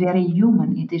is very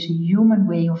human. It is a human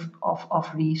way of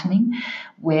reasoning,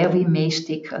 where we may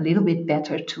stick a little bit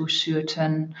better to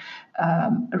certain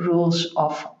rules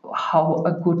of how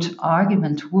a good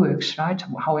argument works, right?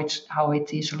 How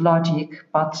it is logic,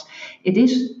 but it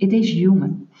is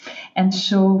human. And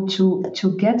so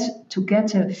to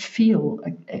get a feel,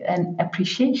 an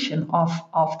appreciation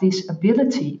of this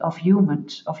ability of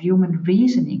humans, of human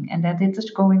reasoning, and that it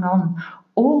is going on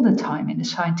all the time in the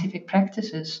scientific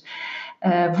practices,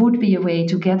 would be a way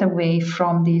to get away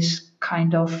from this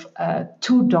kind of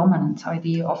too dominant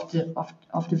idea of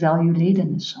the value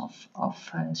ladenness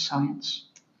of science.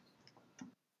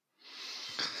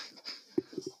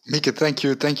 Mika, thank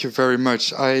you very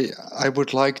much. I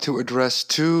would like to address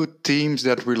two themes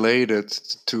that related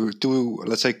to two,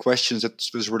 let's say, questions that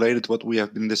was related to what we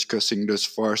have been discussing thus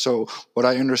far. So what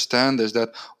I understand is that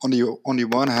on the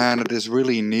one hand, it is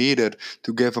really needed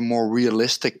to give a more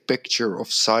realistic picture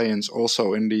of science,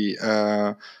 also in the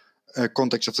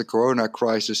context of the corona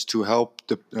crisis, to help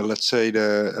the let's say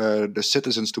the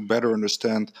citizens to better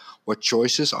understand what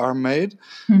choices are made.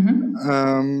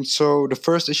 So the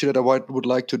first issue that I would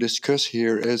like to discuss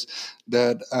here is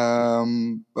that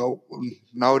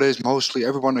nowadays mostly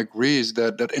everyone agrees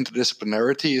that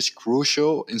interdisciplinarity is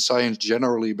crucial in science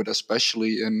generally, but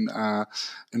especially in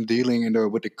dealing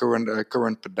with the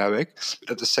current pandemic.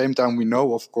 But at the same time, we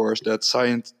know, of course, that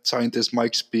scientists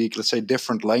might speak, let's say,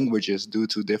 different languages due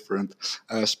to different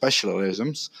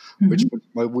specialisms, which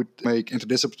would make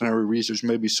interdisciplinary research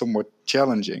maybe somewhat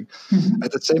challenging.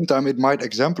 At the same time, it might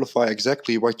exemplify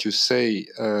exactly what you say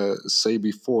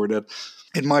before, that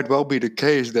it might well be the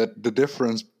case that the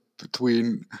difference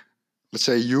between, let's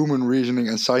say, human reasoning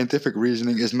and scientific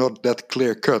reasoning is not that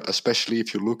clear cut, especially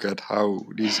if you look at how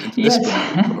these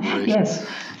interdisciplinary collaborations. Yes.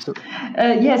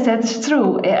 Yes, that's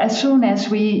true. As soon as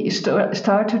we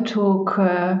start to talk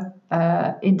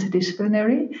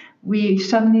interdisciplinary, we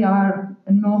suddenly are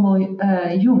a normal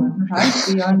human, right?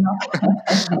 We are not.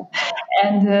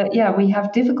 And we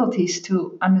have difficulties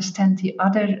to understand the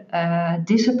other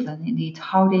discipline, indeed,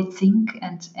 how they think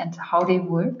and how they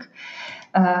work.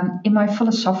 In my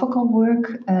philosophical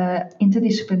work,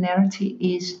 interdisciplinarity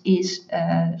is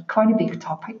quite a big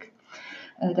topic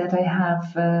that I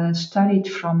have studied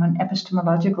from an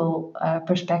epistemological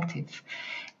perspective.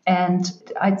 And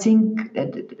I think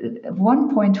one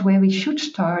point where we should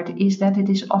start is that it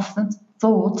is often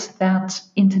thought that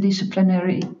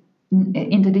interdisciplinary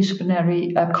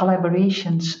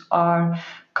collaborations are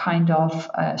kind of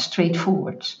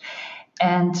straightforward.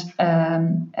 And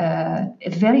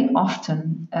very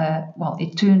often,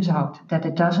 it turns out that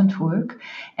it doesn't work.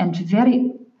 And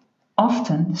very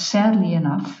often, sadly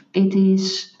enough,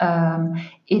 this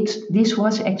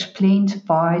was explained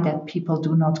by that people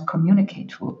do not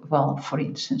communicate well, for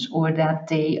instance, or that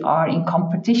they are in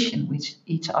competition with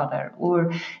each other,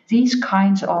 or these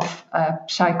kinds of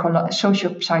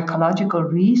socio-psychological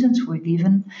reasons were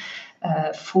given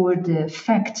for the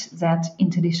fact that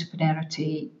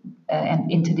interdisciplinarity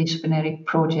and interdisciplinary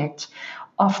projects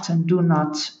often do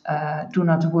not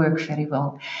work very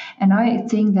well, and I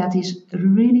think that is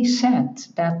really sad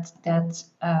that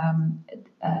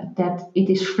it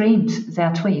is framed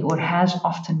that way, or has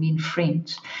often been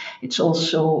framed. It's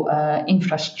also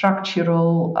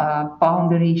infrastructural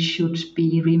boundaries should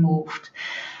be removed,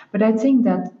 but I think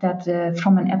that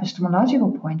from an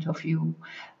epistemological point of view.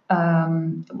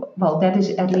 That is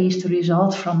at least the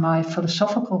result from my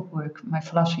philosophical work, my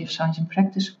philosophy of science and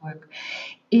practice work,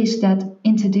 is that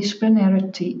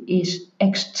interdisciplinarity is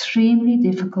extremely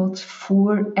difficult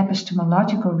for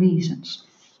epistemological reasons.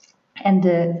 And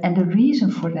the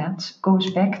reason for that goes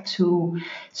back to,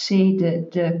 say,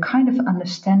 the kind of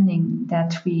understanding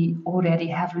that we already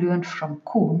have learned from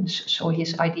Kuhn, so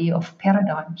his idea of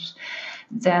paradigms,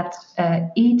 that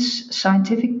each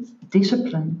scientific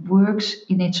discipline works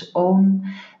in its own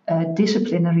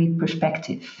disciplinary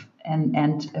perspective.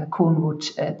 And Kuhn would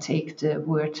take the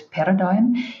word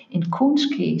paradigm. In Kuhn's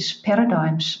case,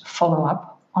 paradigms follow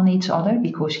up on each other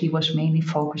because he was mainly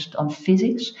focused on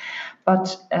physics.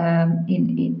 But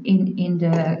in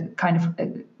the kind of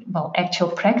actual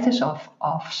practice of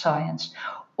science,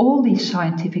 all these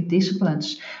scientific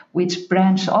disciplines, which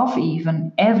branch off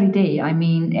even every day, I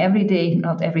mean every day,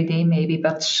 not every day maybe,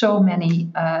 but so many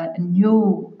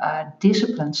new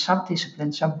disciplines,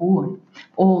 sub-disciplines are born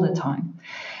all the time.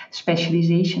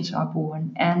 Specializations are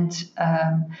born, and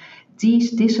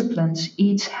these disciplines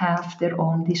each have their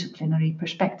own disciplinary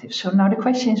perspective. So now the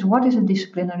question is, what is a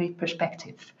disciplinary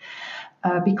perspective?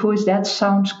 Because that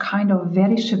sounds kind of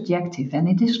very subjective, and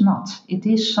it is not. It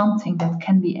is something that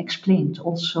can be explained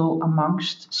also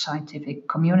amongst scientific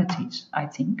communities, I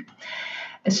think.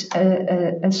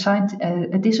 A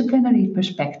disciplinary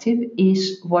perspective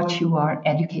is what you are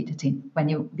educated in when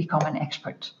you become an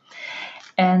expert.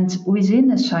 And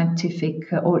within a scientific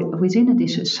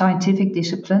scientific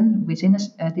discipline, within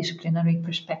a disciplinary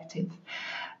perspective,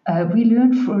 we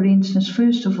learn, for instance,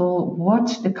 first of all,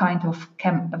 what the kind of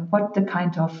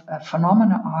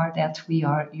phenomena are that we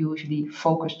are usually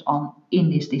focused on in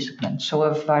this discipline. So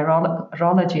a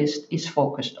virologist is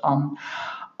focused on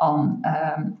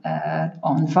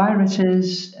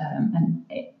viruses, and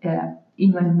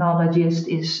immunologist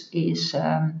is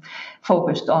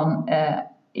focused on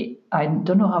I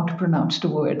don't know how to pronounce the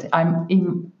word.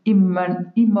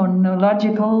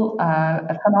 Immunological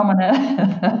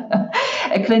phenomena.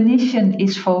 A clinician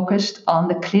is focused on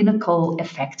the clinical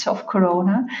effects of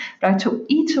corona, right? So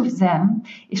each of them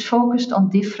is focused on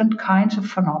different kinds of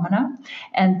phenomena,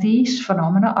 and these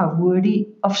phenomena are worthy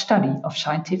of study, of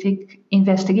scientific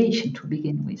investigation to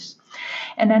begin with.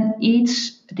 And then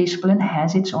each discipline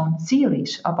has its own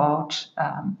theories about,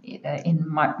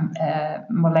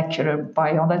 molecular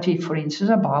biology, for instance,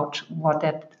 about what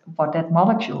that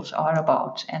molecules are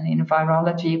about, and in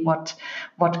virology, what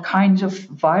kinds of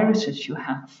viruses you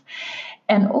have.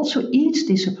 And also each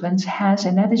discipline has,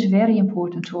 and that is very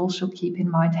important to also keep in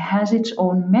mind, has its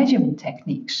own measurement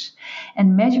techniques.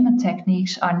 And measurement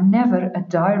techniques are never a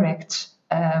direct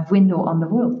window on the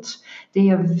world. They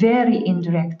are very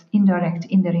indirect in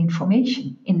their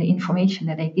information, in the information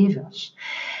that they give us.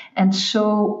 And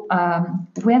so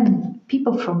when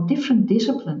people from different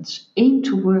disciplines aim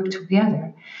to work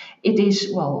together, it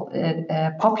is,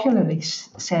 popularly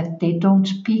said, they don't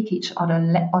speak each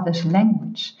other's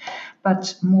language,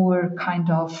 but more kind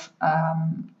of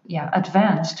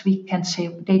advanced. We can say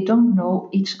they don't know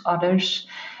each other's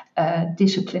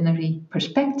disciplinary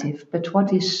perspective. But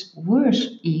what is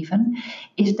worse even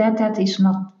is that is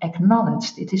not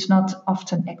acknowledged. It is not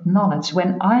often acknowledged.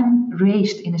 When I'm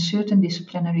raised in a certain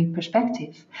disciplinary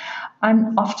perspective,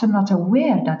 I'm often not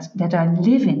aware that I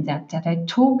live in that I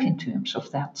talk in terms of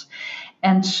that.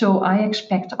 And so I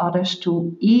expect others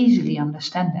to easily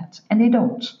understand that, and they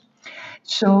don't.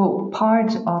 So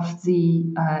part of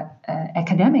the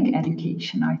academic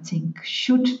education, I think,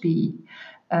 should be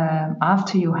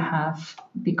after you have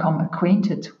become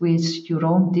acquainted with your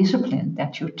own discipline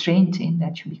that you're trained in,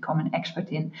 that you become an expert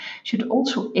in, should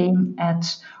also aim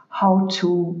at how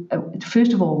to,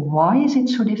 first of all, why is it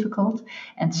so difficult?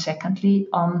 And secondly,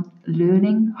 on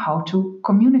learning how to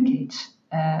communicate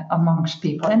amongst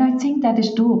people. And I think that is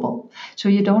doable. So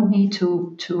you don't need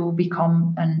to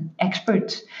become an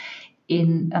expert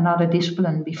in another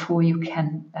discipline before you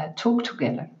can talk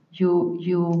together.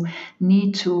 You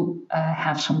need to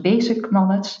have some basic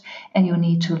knowledge, and you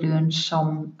need to learn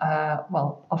some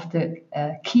of the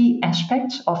key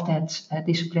aspects of that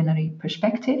disciplinary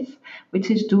perspective,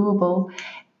 which is doable,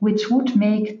 which would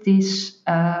make this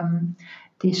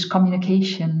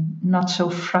communication not so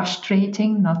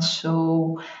frustrating, not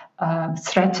so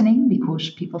threatening,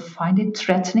 because people find it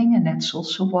threatening, and that's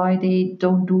also why they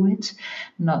don't do it.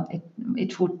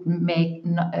 It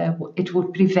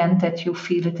would prevent that you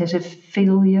feel it as a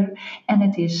failure, and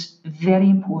it is very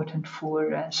important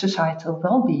for societal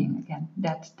well-being again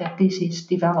that this is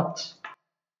developed.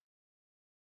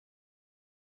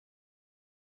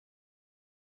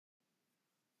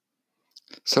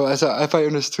 So, if I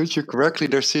understood you correctly,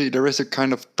 there is a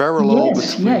kind of parallel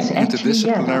between That is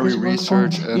interdisciplinary a good point.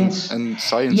 research Yes, and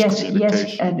science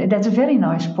communication. and that's a very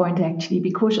nice point actually,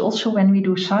 because also when we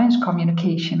do science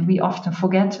communication, we often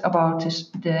forget about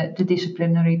the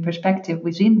disciplinary perspective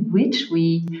within which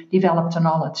we develop the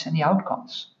knowledge and the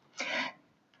outcomes.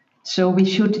 So we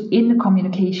should, in the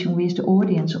communication with the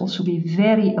audience, also be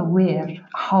very aware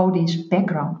how this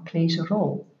background plays a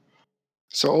role.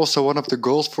 So also one of the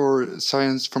goals for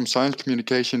science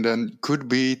communication then could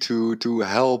be to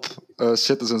help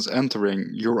citizens entering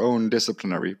your own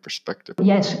disciplinary perspective.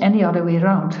 Yes, and the other way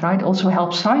around, right? Also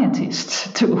help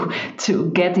scientists to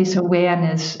get this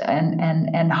awareness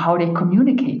and how they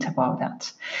communicate about that.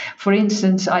 For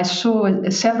instance, I saw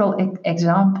several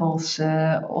examples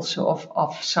also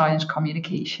of science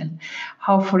communication.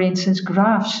 How, for instance,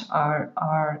 graphs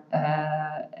are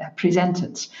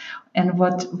presented. And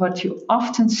what you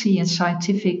often see in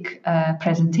scientific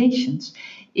presentations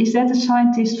is that the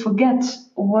scientist forgets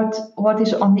what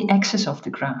is on the axis of the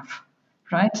graph,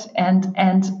 right? And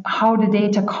how the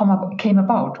data came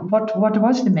about. What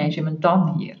was the measurement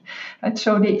done here, right?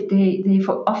 So they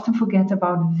often forget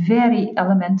about very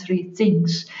elementary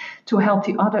things to help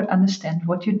the other understand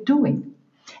what you're doing.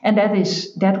 And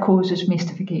that causes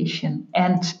mystification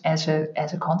and, as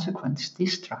a consequence,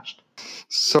 distrust.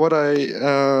 So what I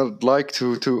like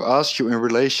to ask you in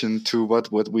relation to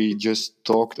what we just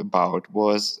talked about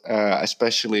was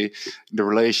especially the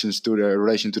relation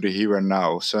to the here and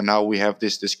now. So now we have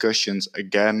these discussions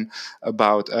again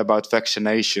about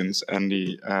vaccinations and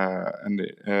the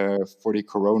for the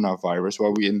coronavirus,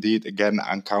 where we indeed again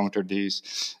encounter these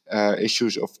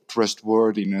issues of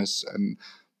trustworthiness and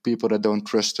people that don't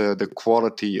trust the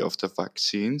quality of the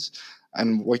vaccines.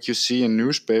 And what you see in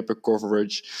newspaper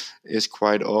coverage is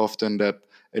quite often that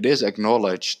it is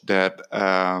acknowledged that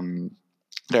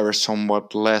there is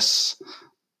somewhat less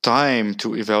time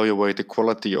to evaluate the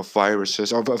quality of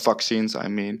viruses or vaccines, I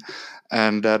mean,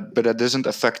 but that doesn't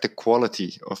affect the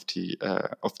quality of the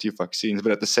vaccines.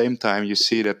 But at the same time, you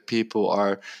see that people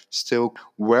are still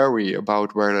wary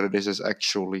about whether this is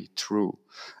actually true.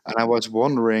 And I was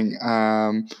wondering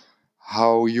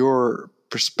how your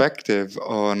perspective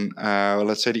on,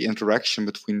 let's say, the interaction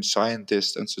between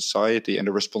scientists and society and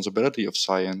the responsibility of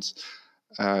scientists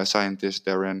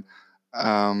therein.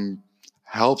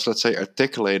 Helps, let's say,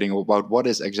 articulating about what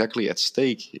is exactly at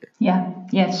stake here.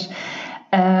 Yes,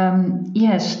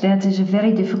 that is a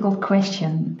very difficult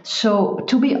question. So,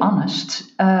 to be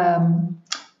honest, I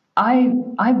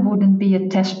wouldn't be a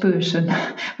test person,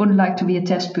 wouldn't like to be a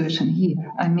test person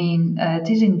here. I mean, it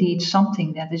is indeed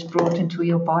something that is brought into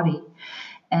your body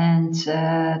and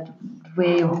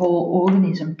where your whole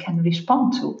organism can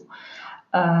respond to.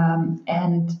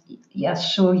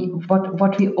 So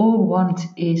what we all want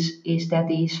is that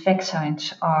these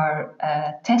vaccines are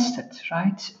tested,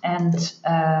 right? And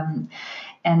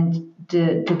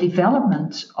the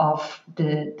development of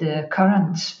the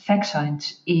current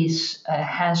vaccines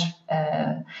has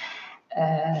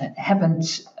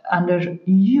happened under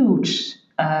huge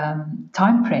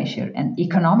time pressure and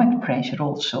economic pressure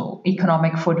also.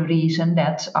 Economic for the reason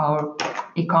that our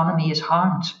economy is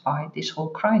harmed by this whole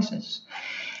crisis.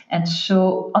 And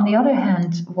so, on the other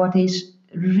hand, what is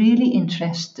really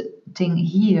interesting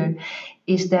here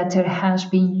is that there has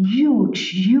been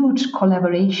huge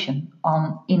collaboration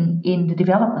in the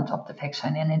development of the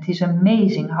vaccine, and it is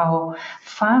amazing how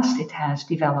fast it has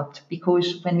developed.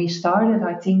 Because when we started,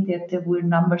 I think that there were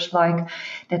numbers like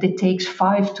that it takes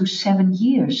 5 to 7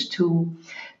 years to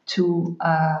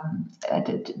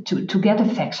get a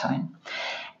vaccine,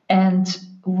 and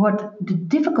what the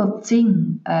difficult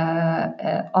thing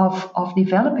of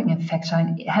developing a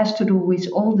vaccine has to do with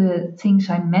all the things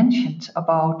I mentioned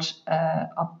about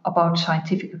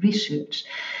scientific research,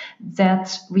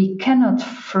 that we cannot,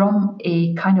 from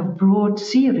a kind of broad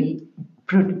theory,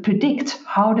 predict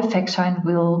how the vaccine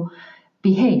will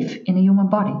behave in a human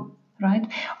body, right?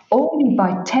 Only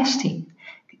by testing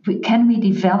can we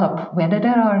develop whether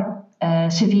there are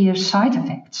severe side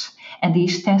effects, and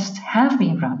these tests have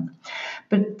been run.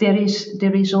 But there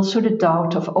is also the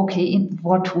doubt of, okay,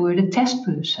 what were the test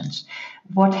persons?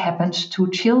 What happens to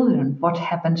children? What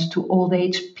happens to old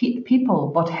age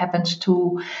people? What happens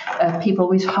to people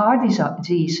with heart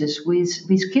diseases,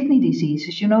 with kidney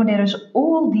diseases? You know, there is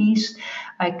all these.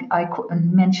 I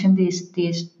mentioned this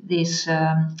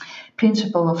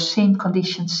principle of same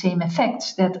conditions, same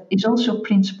effects. That is also a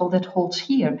principle that holds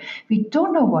here. We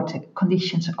don't know what the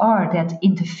conditions are that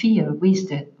interfere with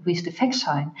the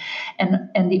vaccine,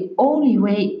 and the only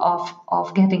way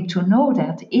of getting to know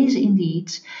that is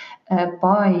indeed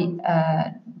by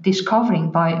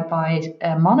discovering, by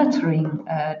monitoring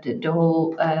the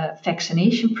whole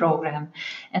vaccination program,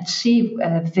 and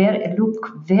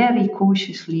look very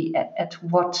cautiously at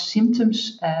what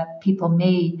symptoms people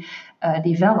may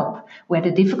develop. Where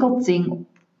the difficult thing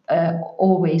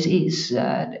always is,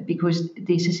 because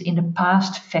this is in the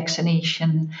past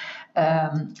vaccination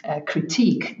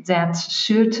critique, that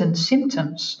certain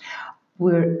symptoms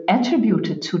were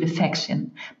attributed to the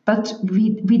vaccine, but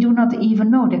we do not even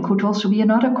know. There could also be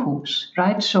another cause,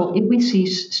 right? So if we see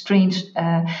strains,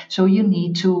 so you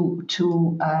need to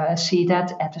see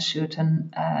that at a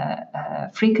certain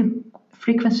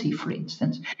frequency, for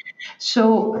instance.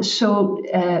 So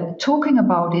talking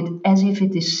about it as if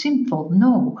it is simple,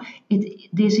 no,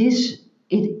 it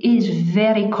is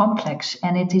very complex,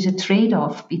 and it is a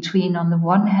trade-off between, on the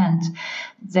one hand,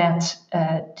 that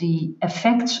the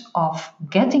effects of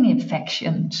getting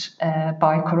infections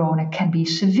by corona can be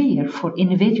severe for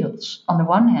individuals, on the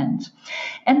one hand,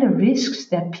 and the risks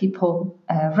that people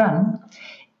run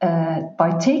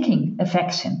by taking a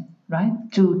vaccine. Right,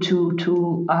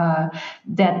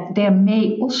 that there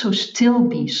may also still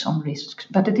be some risks,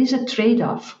 but it is a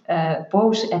trade-off,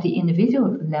 both at the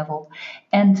individual level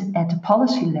and at the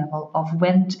policy level of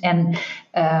when. And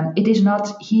it is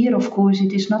not here, of course.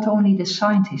 It is not only the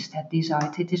scientists that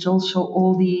decide. It is also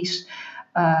all these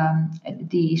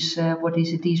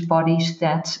bodies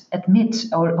that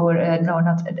admit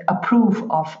not approve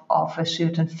of a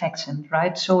certain vaccine,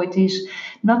 right? So it is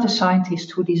not the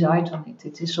scientists who decide on it.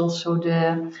 It is also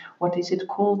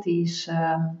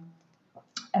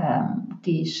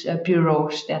these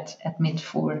bureaus that admit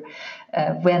for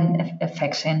when a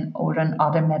vaccine or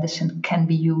another medicine can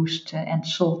be used and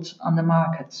sold on the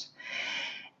markets.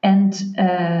 And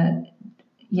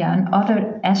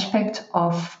another aspect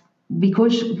of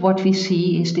because what we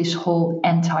see is this whole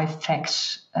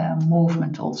anti-vax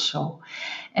movement also.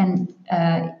 And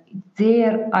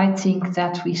there I think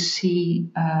that we see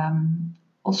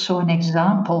also an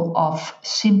example of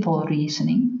simple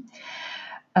reasoning.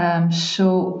 An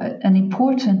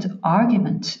important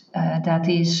argument that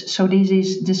is, so this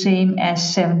is the same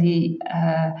as 70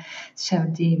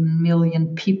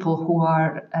 million people who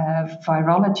are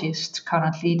virologists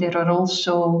currently. There are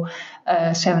also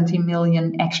 70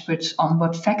 million experts on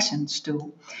what vaccines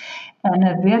do. And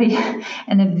a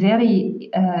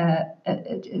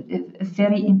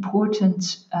very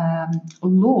important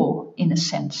law, in a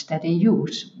sense, that they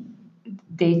use,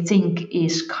 they think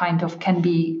is can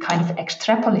be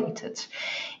extrapolated,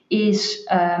 is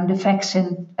the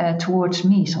vaccine towards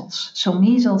measles. So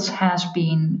measles has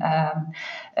been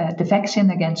the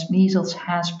vaccine against measles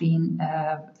has been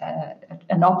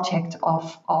an object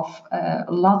of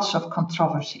lots of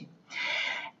controversy.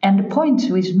 And the point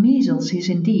with measles is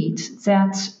indeed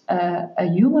that a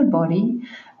human body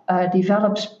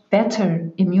develops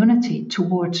better immunity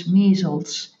towards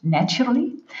measles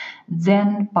naturally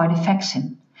than by the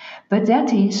vaccine. But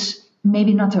that is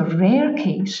maybe not a rare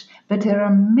case, but there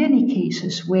are many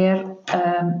cases where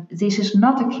this is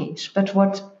not the case. But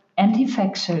what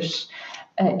anti-vaxxers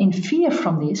infer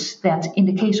from this, that in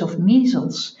the case of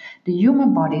measles, the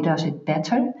human body does it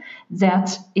better,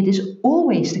 that it is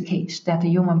always the case that the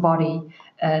human body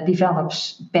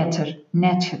develops better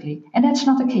naturally. And that's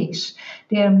not the case.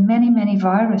 There are many, many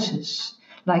viruses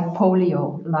like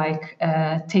polio, like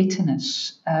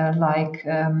tetanus, like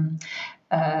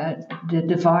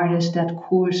the virus that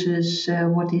causes,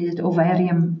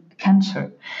 ovarian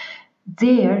cancer.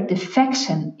 There, the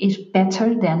vaccine is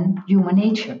better than human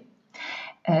nature.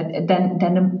 Then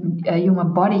the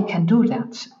human body can do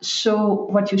that. So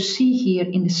what you see here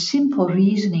in the simple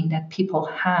reasoning that people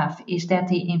have is that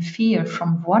they infer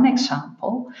from one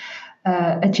example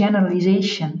a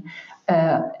generalization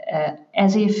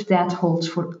as if that holds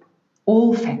for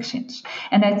all vaccines.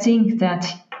 And I think that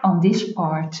on this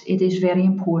part, it is very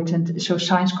important. So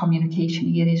science communication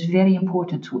here is very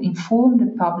important to inform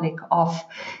the public of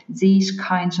these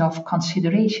kinds of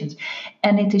considerations.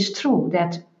 And it is true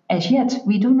that as yet,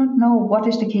 we do not know what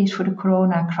is the case for the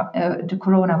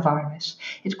coronavirus.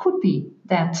 It could be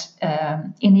that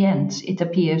in the end, it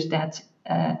appears that,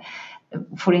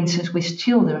 for instance, with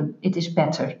children, it is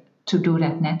better to do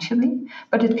that naturally.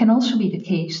 But it can also be the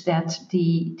case that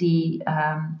the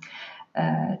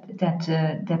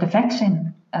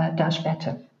vaccine does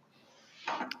better.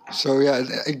 So yeah,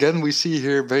 again, we see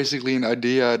here basically an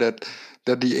idea that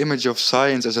the image of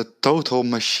science as a total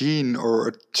machine or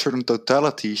a certain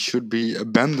totality should be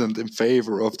abandoned in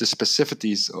favor of the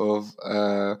specificities of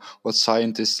what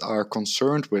scientists are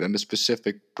concerned with and the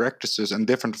specific practices and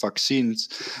different vaccines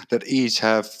that each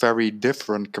have very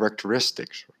different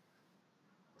characteristics.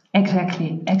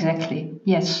 Exactly.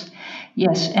 Yes.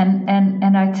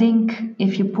 And I think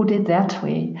if you put it that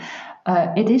way,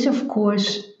 it is of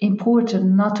course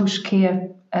important not to scare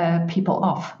people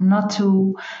off, not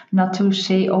to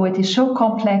say, oh, it is so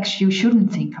complex, you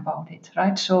shouldn't think about it,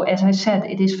 right? So as I said,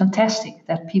 it is fantastic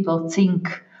that people think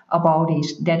about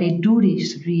this, that they do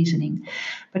this reasoning.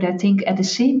 But I think at the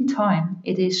same time,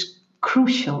 it is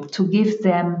crucial to give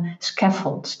them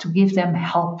scaffolds, to give them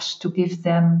helps, to give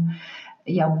them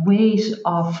ways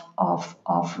of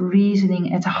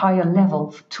reasoning at a higher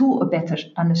level to a better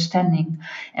understanding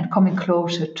and coming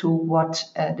closer to what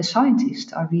the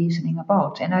scientists are reasoning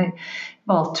about. And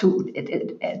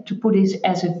to put it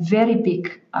as a very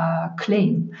big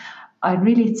claim, I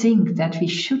really think that we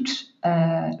should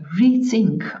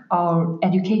rethink our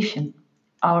education,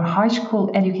 our high school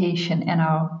education and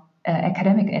our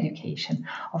academic education,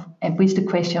 with the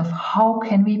question of how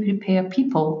can we prepare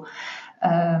people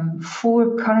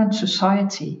for current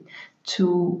society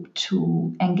to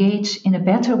engage in a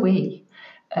better way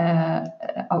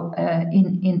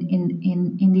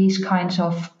in these kinds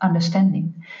of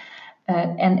understanding.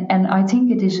 And I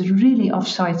think it is really of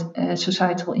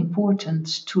societal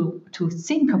importance to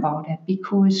think about it,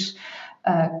 because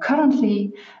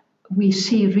currently we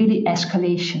see really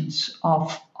escalations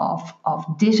of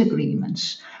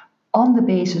disagreements on the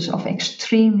basis of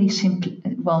extremely simple,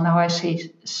 well, now I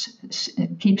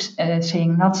keep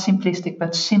saying not simplistic,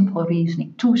 but simple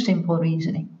reasoning, too simple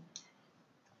reasoning.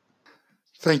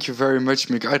 Thank you very much,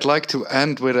 Mieke. I'd like to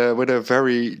end with a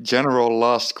very general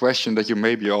last question that you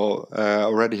maybe all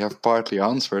already have partly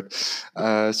answered.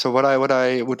 So what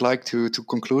I would like to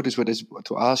conclude is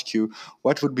to ask you,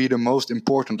 what would be the most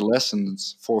important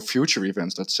lessons for future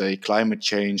events, let's say climate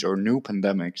change or new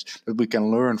pandemics, that we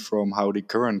can learn from how the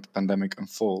current pandemic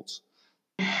unfolds?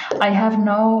 I have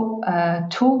now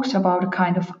talked about a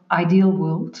kind of ideal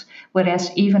world,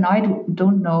 whereas even I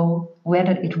don't know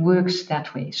whether it works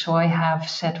that way. So I have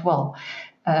said, well,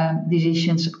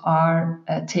 decisions are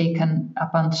taken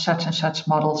upon such and such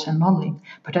models and modeling,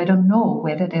 but I don't know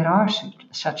whether there are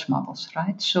such models,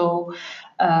 right? So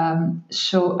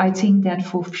I think that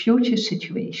for future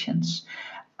situations,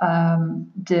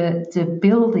 the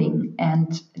building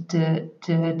and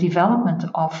the development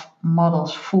of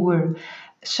models for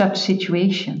such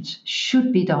situations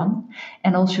should be done,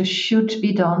 and also should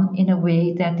be done in a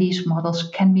way that these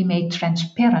models can be made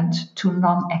transparent to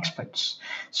non-experts.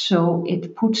 So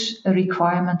it puts a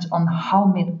requirement on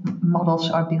how models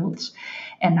are built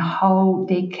and how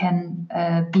they can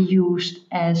be used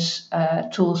as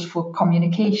tools for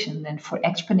communication and for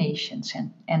explanations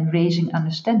and raising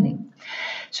understanding.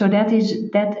 So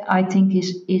that I think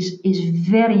is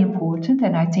very important,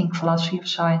 and I think philosophy of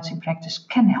science in practice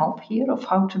can help here of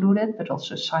how to do that, but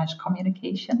also science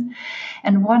communication.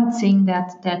 And one thing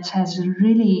that has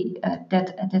really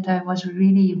that I was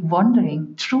really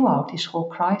wondering throughout this whole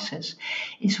crisis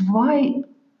is, why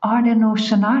are there no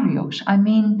scenarios? I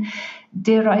mean,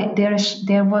 there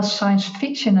was science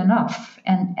fiction enough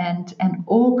and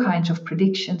all kinds of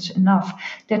predictions enough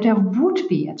that there would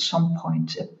be at some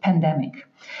point a pandemic.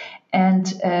 And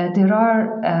there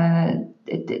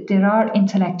are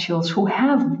intellectuals who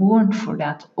have warned for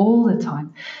that all the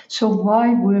time. So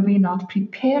why were we not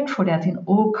prepared for that in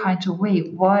all kinds of ways?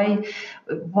 Why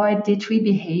did we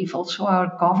behave, also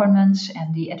our governments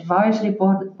and the advisory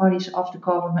bodies of the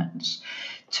governments,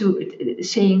 to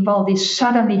saying, well, this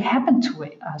suddenly happened to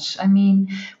us? I mean,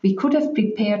 we could have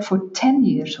prepared for 10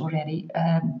 years already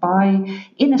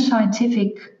in a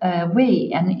scientific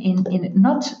way, and in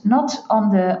not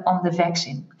on the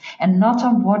vaccine and not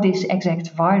on what this exact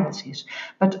virus is,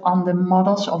 but on the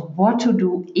models of what to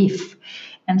do if.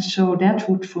 And so that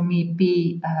would for me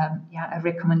be a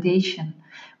recommendation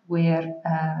where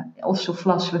also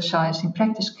philosophy of science in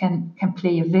practice can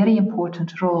play a very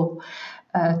important role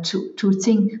to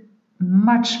think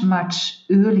much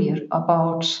earlier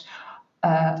about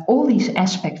all these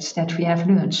aspects that we have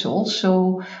learned. So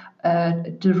also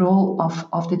the role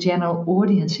of the general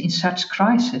audience in such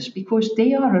crisis, because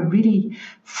they are a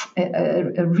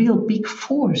real big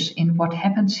force in what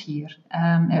happens here,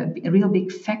 a real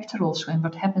big factor also in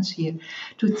what happens here,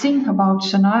 to think about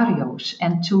scenarios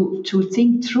and to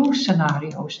think through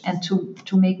scenarios and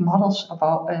to make models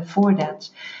for that.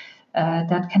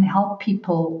 That can help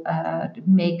people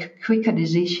make quicker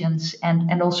decisions,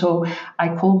 and also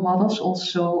I call models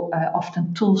also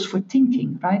often tools for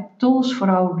thinking, right? Tools for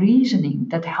our reasoning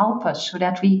that help us so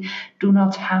that we do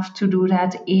not have to do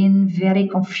that in very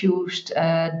confused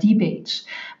debates,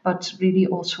 but really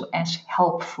also as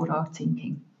help for our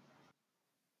thinking.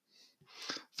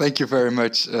 Thank you very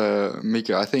much,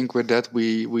 Mieke. I think with that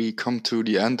we come to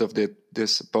the end of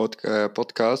this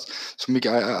podcast. So, Mieke,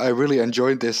 I really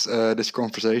enjoyed this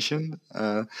conversation.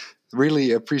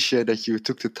 Really appreciate that you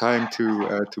took the time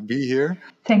to be here.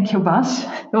 Thank you, Bas.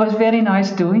 It was very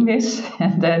nice doing this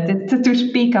and to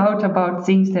speak out about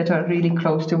things that are really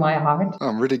close to my heart.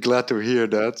 I'm really glad to hear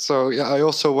that. So, yeah, I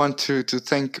also want to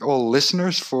thank all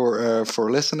listeners for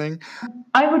listening.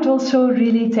 I would also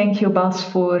really thank you, Bas,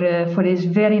 for this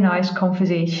very nice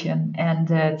conversation, and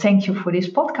thank you for this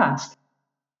podcast.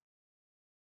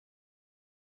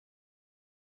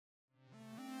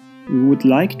 We would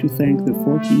like to thank the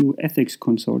 40U Ethics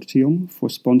Consortium for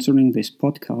sponsoring this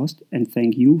podcast, and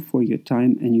thank you for your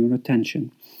time and your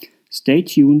attention. Stay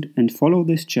tuned and follow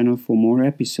this channel for more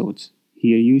episodes.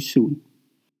 Hear you soon.